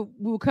 Tunde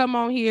will come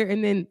on here,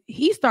 and then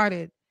he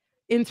started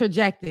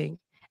interjecting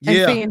and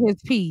saying his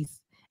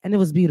piece, and it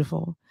was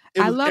beautiful.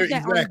 I love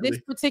that on this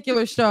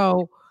particular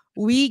show,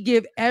 we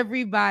give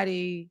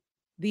everybody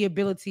the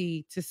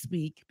ability to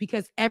speak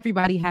because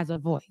everybody has a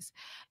voice.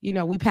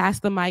 We pass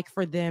the mic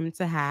for them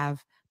to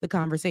have the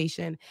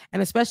conversation,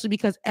 and especially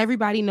because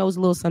everybody knows a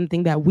little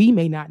something that we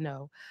may not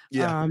know.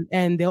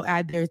 And they'll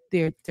add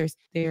their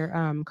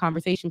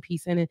conversation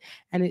piece in it,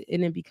 and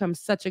it becomes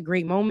such a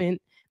great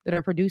moment that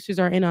our producers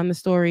are in on the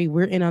story.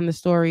 We're in on the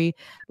story.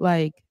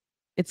 Like,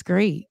 it's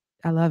great.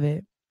 I love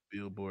it.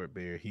 Billboard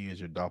Bear, he is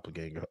your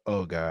doppelganger.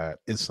 Oh God,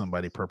 it's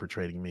somebody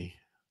perpetrating me.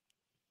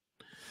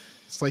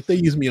 It's like they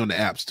use me on the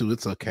apps too.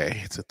 It's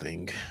okay. It's a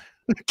thing.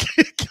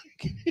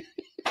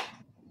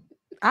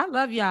 I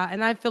love y'all,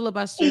 and I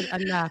filibustered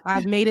enough.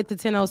 I've made it to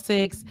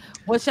 10:06.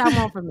 What y'all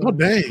want from me? Oh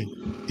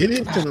dang, it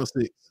is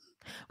 10:06.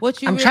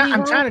 What you? I'm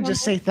trying to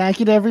just say thank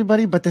you to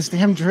everybody, but this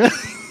damn drill.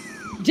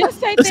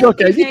 Just say it's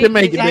okay. You can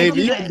make it,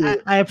 baby.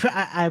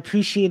 I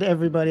appreciate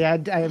everybody.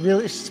 I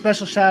really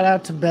special shout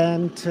out to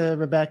Ben, to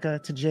Rebecca,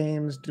 to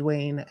James,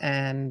 Dwayne,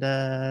 and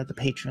the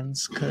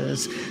patrons,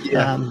 because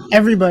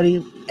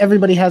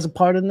everybody has a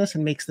part in this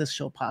and makes this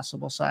show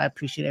possible. So I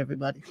appreciate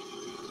everybody.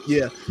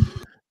 Yeah.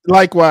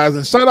 Likewise,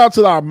 and shout out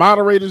to our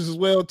moderators as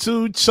well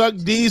too. Chuck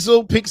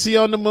Diesel, Pixie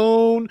on the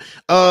Moon,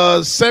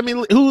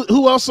 Sammy.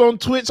 Who else on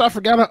Twitch? I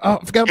forgot.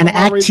 And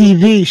Act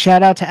TV.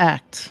 Shout out to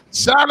Act.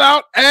 Shout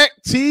out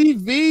Act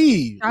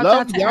TV.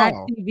 Love y'all. Act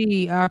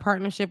TV. Our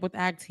partnership with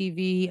Act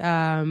TV.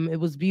 It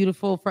was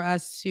beautiful for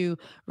us to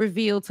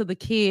reveal to the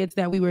kids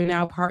that we were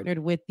now partnered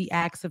with the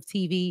Acts of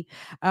TV,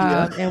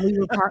 and we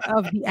were part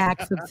of the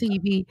Acts of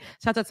TV.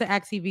 Shout out to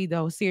Act TV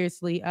though,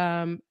 seriously.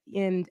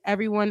 And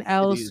everyone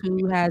else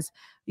who has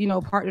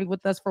partnered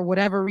with us for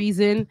whatever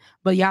reason,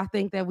 but y'all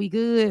think that we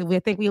good. We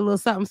think we a little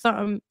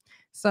something.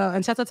 So,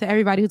 and shout out to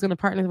everybody who's going to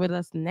partner with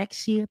us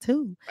next year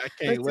too. I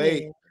can't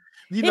wait.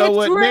 You know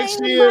what?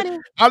 Next year,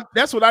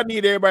 that's what I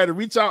need everybody to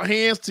reach out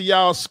hands to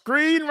y'all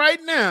screen right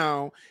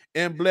now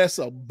and bless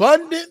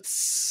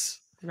abundance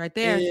right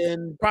there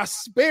and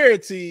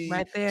prosperity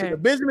right there. To the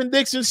Benjamin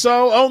Dixon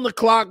Show on the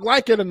clock.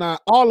 Like it or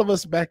not, all of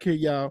us back here,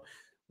 y'all.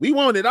 We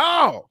want it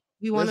all.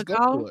 We want it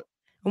all.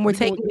 And we're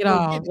taking it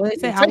all. Well, they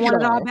say I want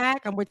it all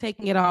back, and we're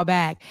taking it all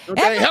back.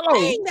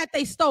 Everything that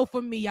they stole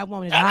from me, I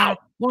want it. I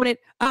want it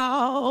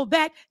all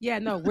back. Yeah,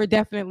 no, we're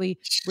definitely.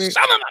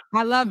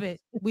 I love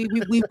it. We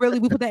really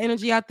put that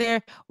energy out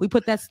there. We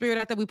put that spirit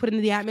out there. We put it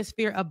in the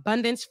atmosphere.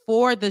 Abundance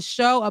for the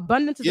show.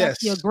 Abundance is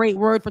actually a great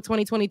word for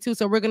 2022.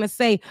 So we're gonna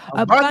say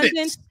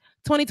abundance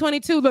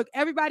 2022. Look,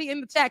 everybody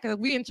in the chat, because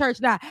we in church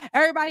now.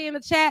 Everybody in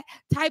the chat,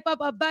 type up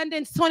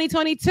abundance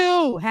 2022.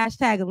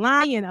 Hashtag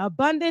Lion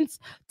abundance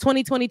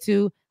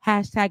 2022.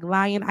 Hashtag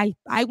Lion.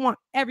 I want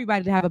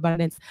everybody to have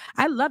abundance.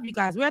 I love you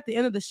guys. We're at the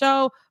end of the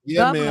show.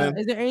 Yeah, man.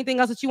 Is there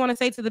anything else that you want to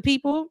say to the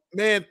people?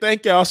 Man,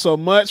 thank y'all so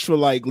much for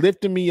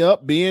lifting me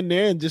up, being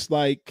there, and just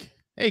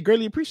hey,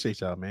 greatly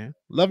appreciate y'all, man.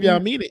 Love y'all,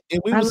 mean it.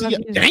 And we will see you.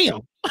 Damn.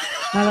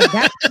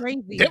 That's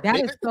crazy. That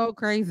is so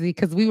crazy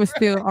because we were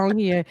still on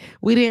here.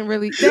 We didn't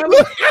really.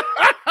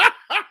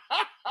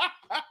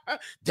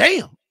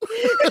 Damn.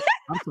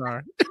 I'm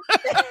sorry.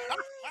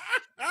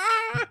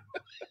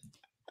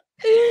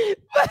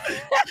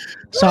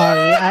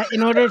 Sorry.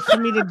 In order for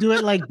me to do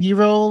it like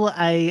B-roll,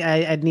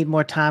 I'd need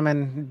more time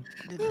and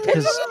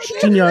because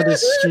StreamYard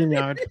is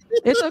StreamYard.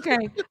 It's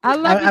okay. I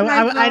love you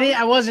guys.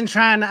 I wasn't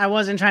trying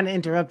to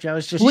interrupt you. I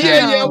was just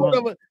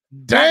whatever.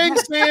 Dang,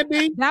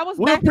 Sandy. That was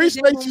we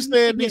appreciate you,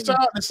 Sandy. Shout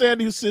out to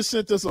Sandy who just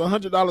sent us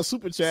 $100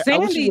 super chat. Sandy, I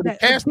wish you would have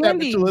cashed that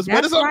to us,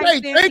 but it's okay.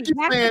 Right, thank you,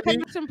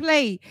 Sandy.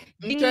 Play.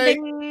 Ding, okay.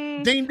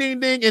 ding.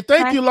 Ding. And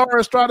thank you, Laura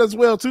Estrada, as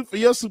well, too, for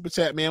your super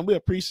chat, man. We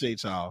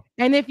appreciate y'all.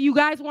 And if you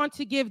guys want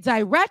to give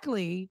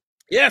directly,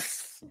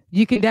 yes,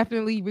 you can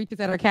definitely reach us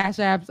at our Cash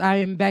Apps. I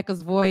am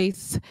Becca's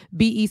Voice,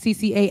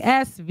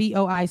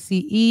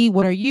 BECCASVOICE.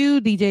 What are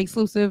you? DJ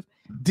Exclusive.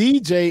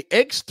 DJ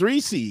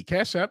X3C,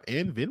 Cash App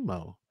and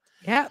Venmo.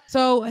 Yeah.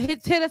 So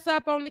hit us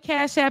up on the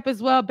Cash App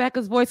as well.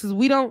 Becca's Voices.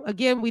 We don't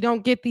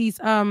get these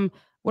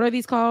what are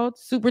these called?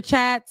 Super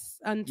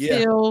chats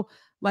until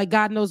like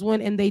God knows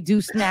when, and they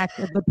do snatch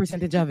the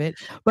percentage of it.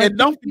 But and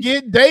don't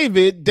forget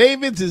David.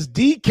 David's is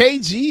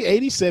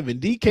DKG87.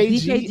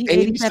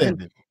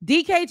 DKG87.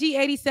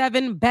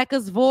 DKG87,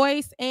 Becca's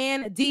Voice,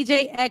 and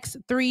DJ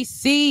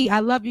X3C. I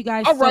love you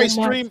guys. All right,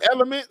 so Stream much.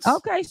 Elements.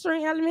 Okay,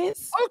 Stream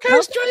Elements.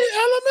 Okay, Stream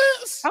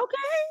Elements.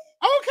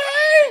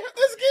 Okay,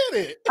 let's get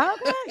it.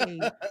 Okay.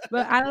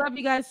 But I love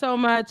you guys so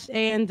much.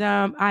 And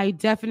I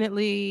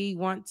definitely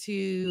want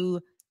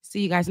to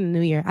see you guys in the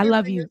new year. I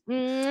love you.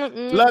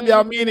 Love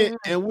y'all, mean it.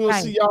 And we'll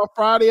see y'all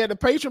Friday at the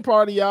patron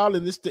party, y'all.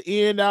 And it's the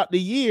end out the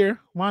year.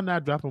 Why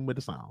not drop them with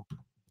a song?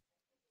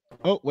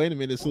 Oh, wait a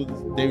minute. So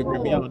David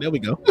bring me on. There we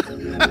go.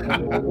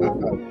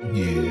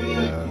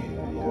 Yeah.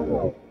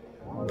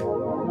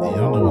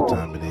 Y'all know what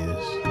time it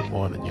is. Good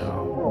morning,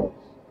 y'all.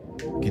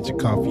 Get your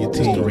coffee, your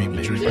tea, drink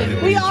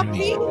whatever we all you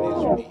need.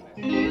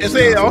 It's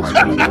hell.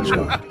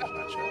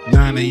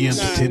 9 a.m. to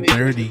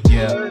 10:30,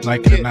 yeah.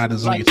 Like it or not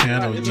is on your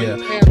channel, yeah.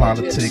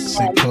 Politics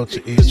and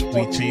culture is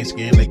we change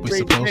game like we're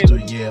supposed to,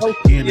 yeah.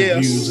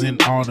 Interviews and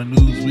all the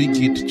news, we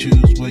get to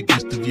choose what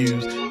gets the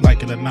views.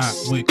 Like it or not,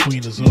 with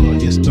Queen Azor,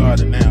 it's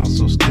starting now,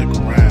 so stick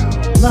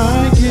around.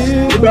 Like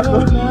it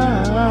or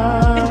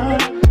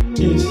not,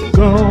 it's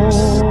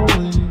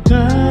going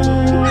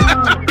down.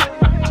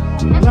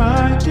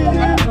 Like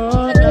it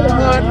or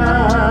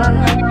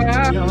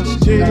not, y'all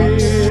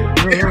stick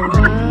around.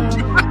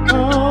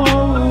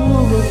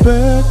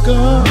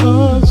 Rebecca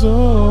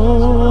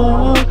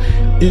Azor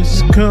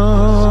is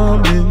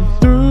coming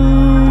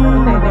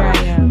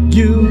through.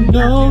 You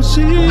know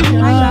she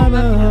got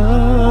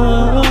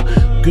a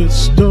good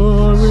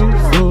story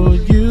for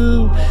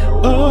you.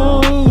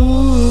 Oh,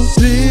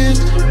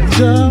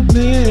 Benjamin,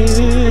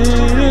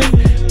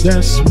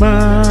 that's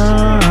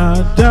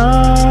my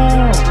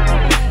dog.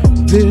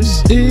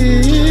 This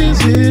is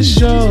his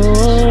show.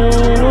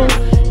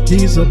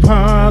 He's a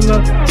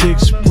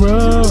politics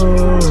bro.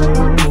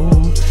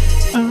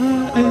 I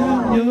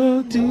am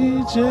your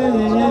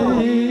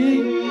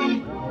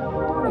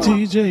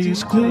DJ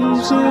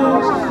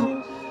Exclusive.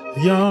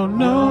 Y'all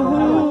know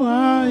who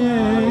I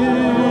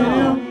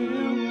am.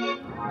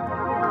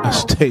 I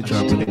stay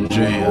dropping them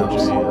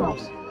jams.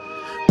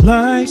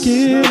 Like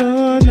it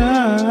or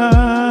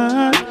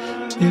not,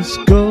 it's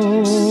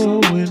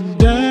going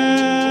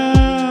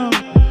down.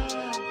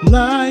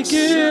 Like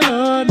it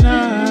or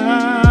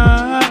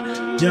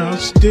not, y'all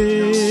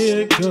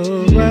stick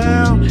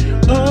around.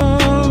 Oh,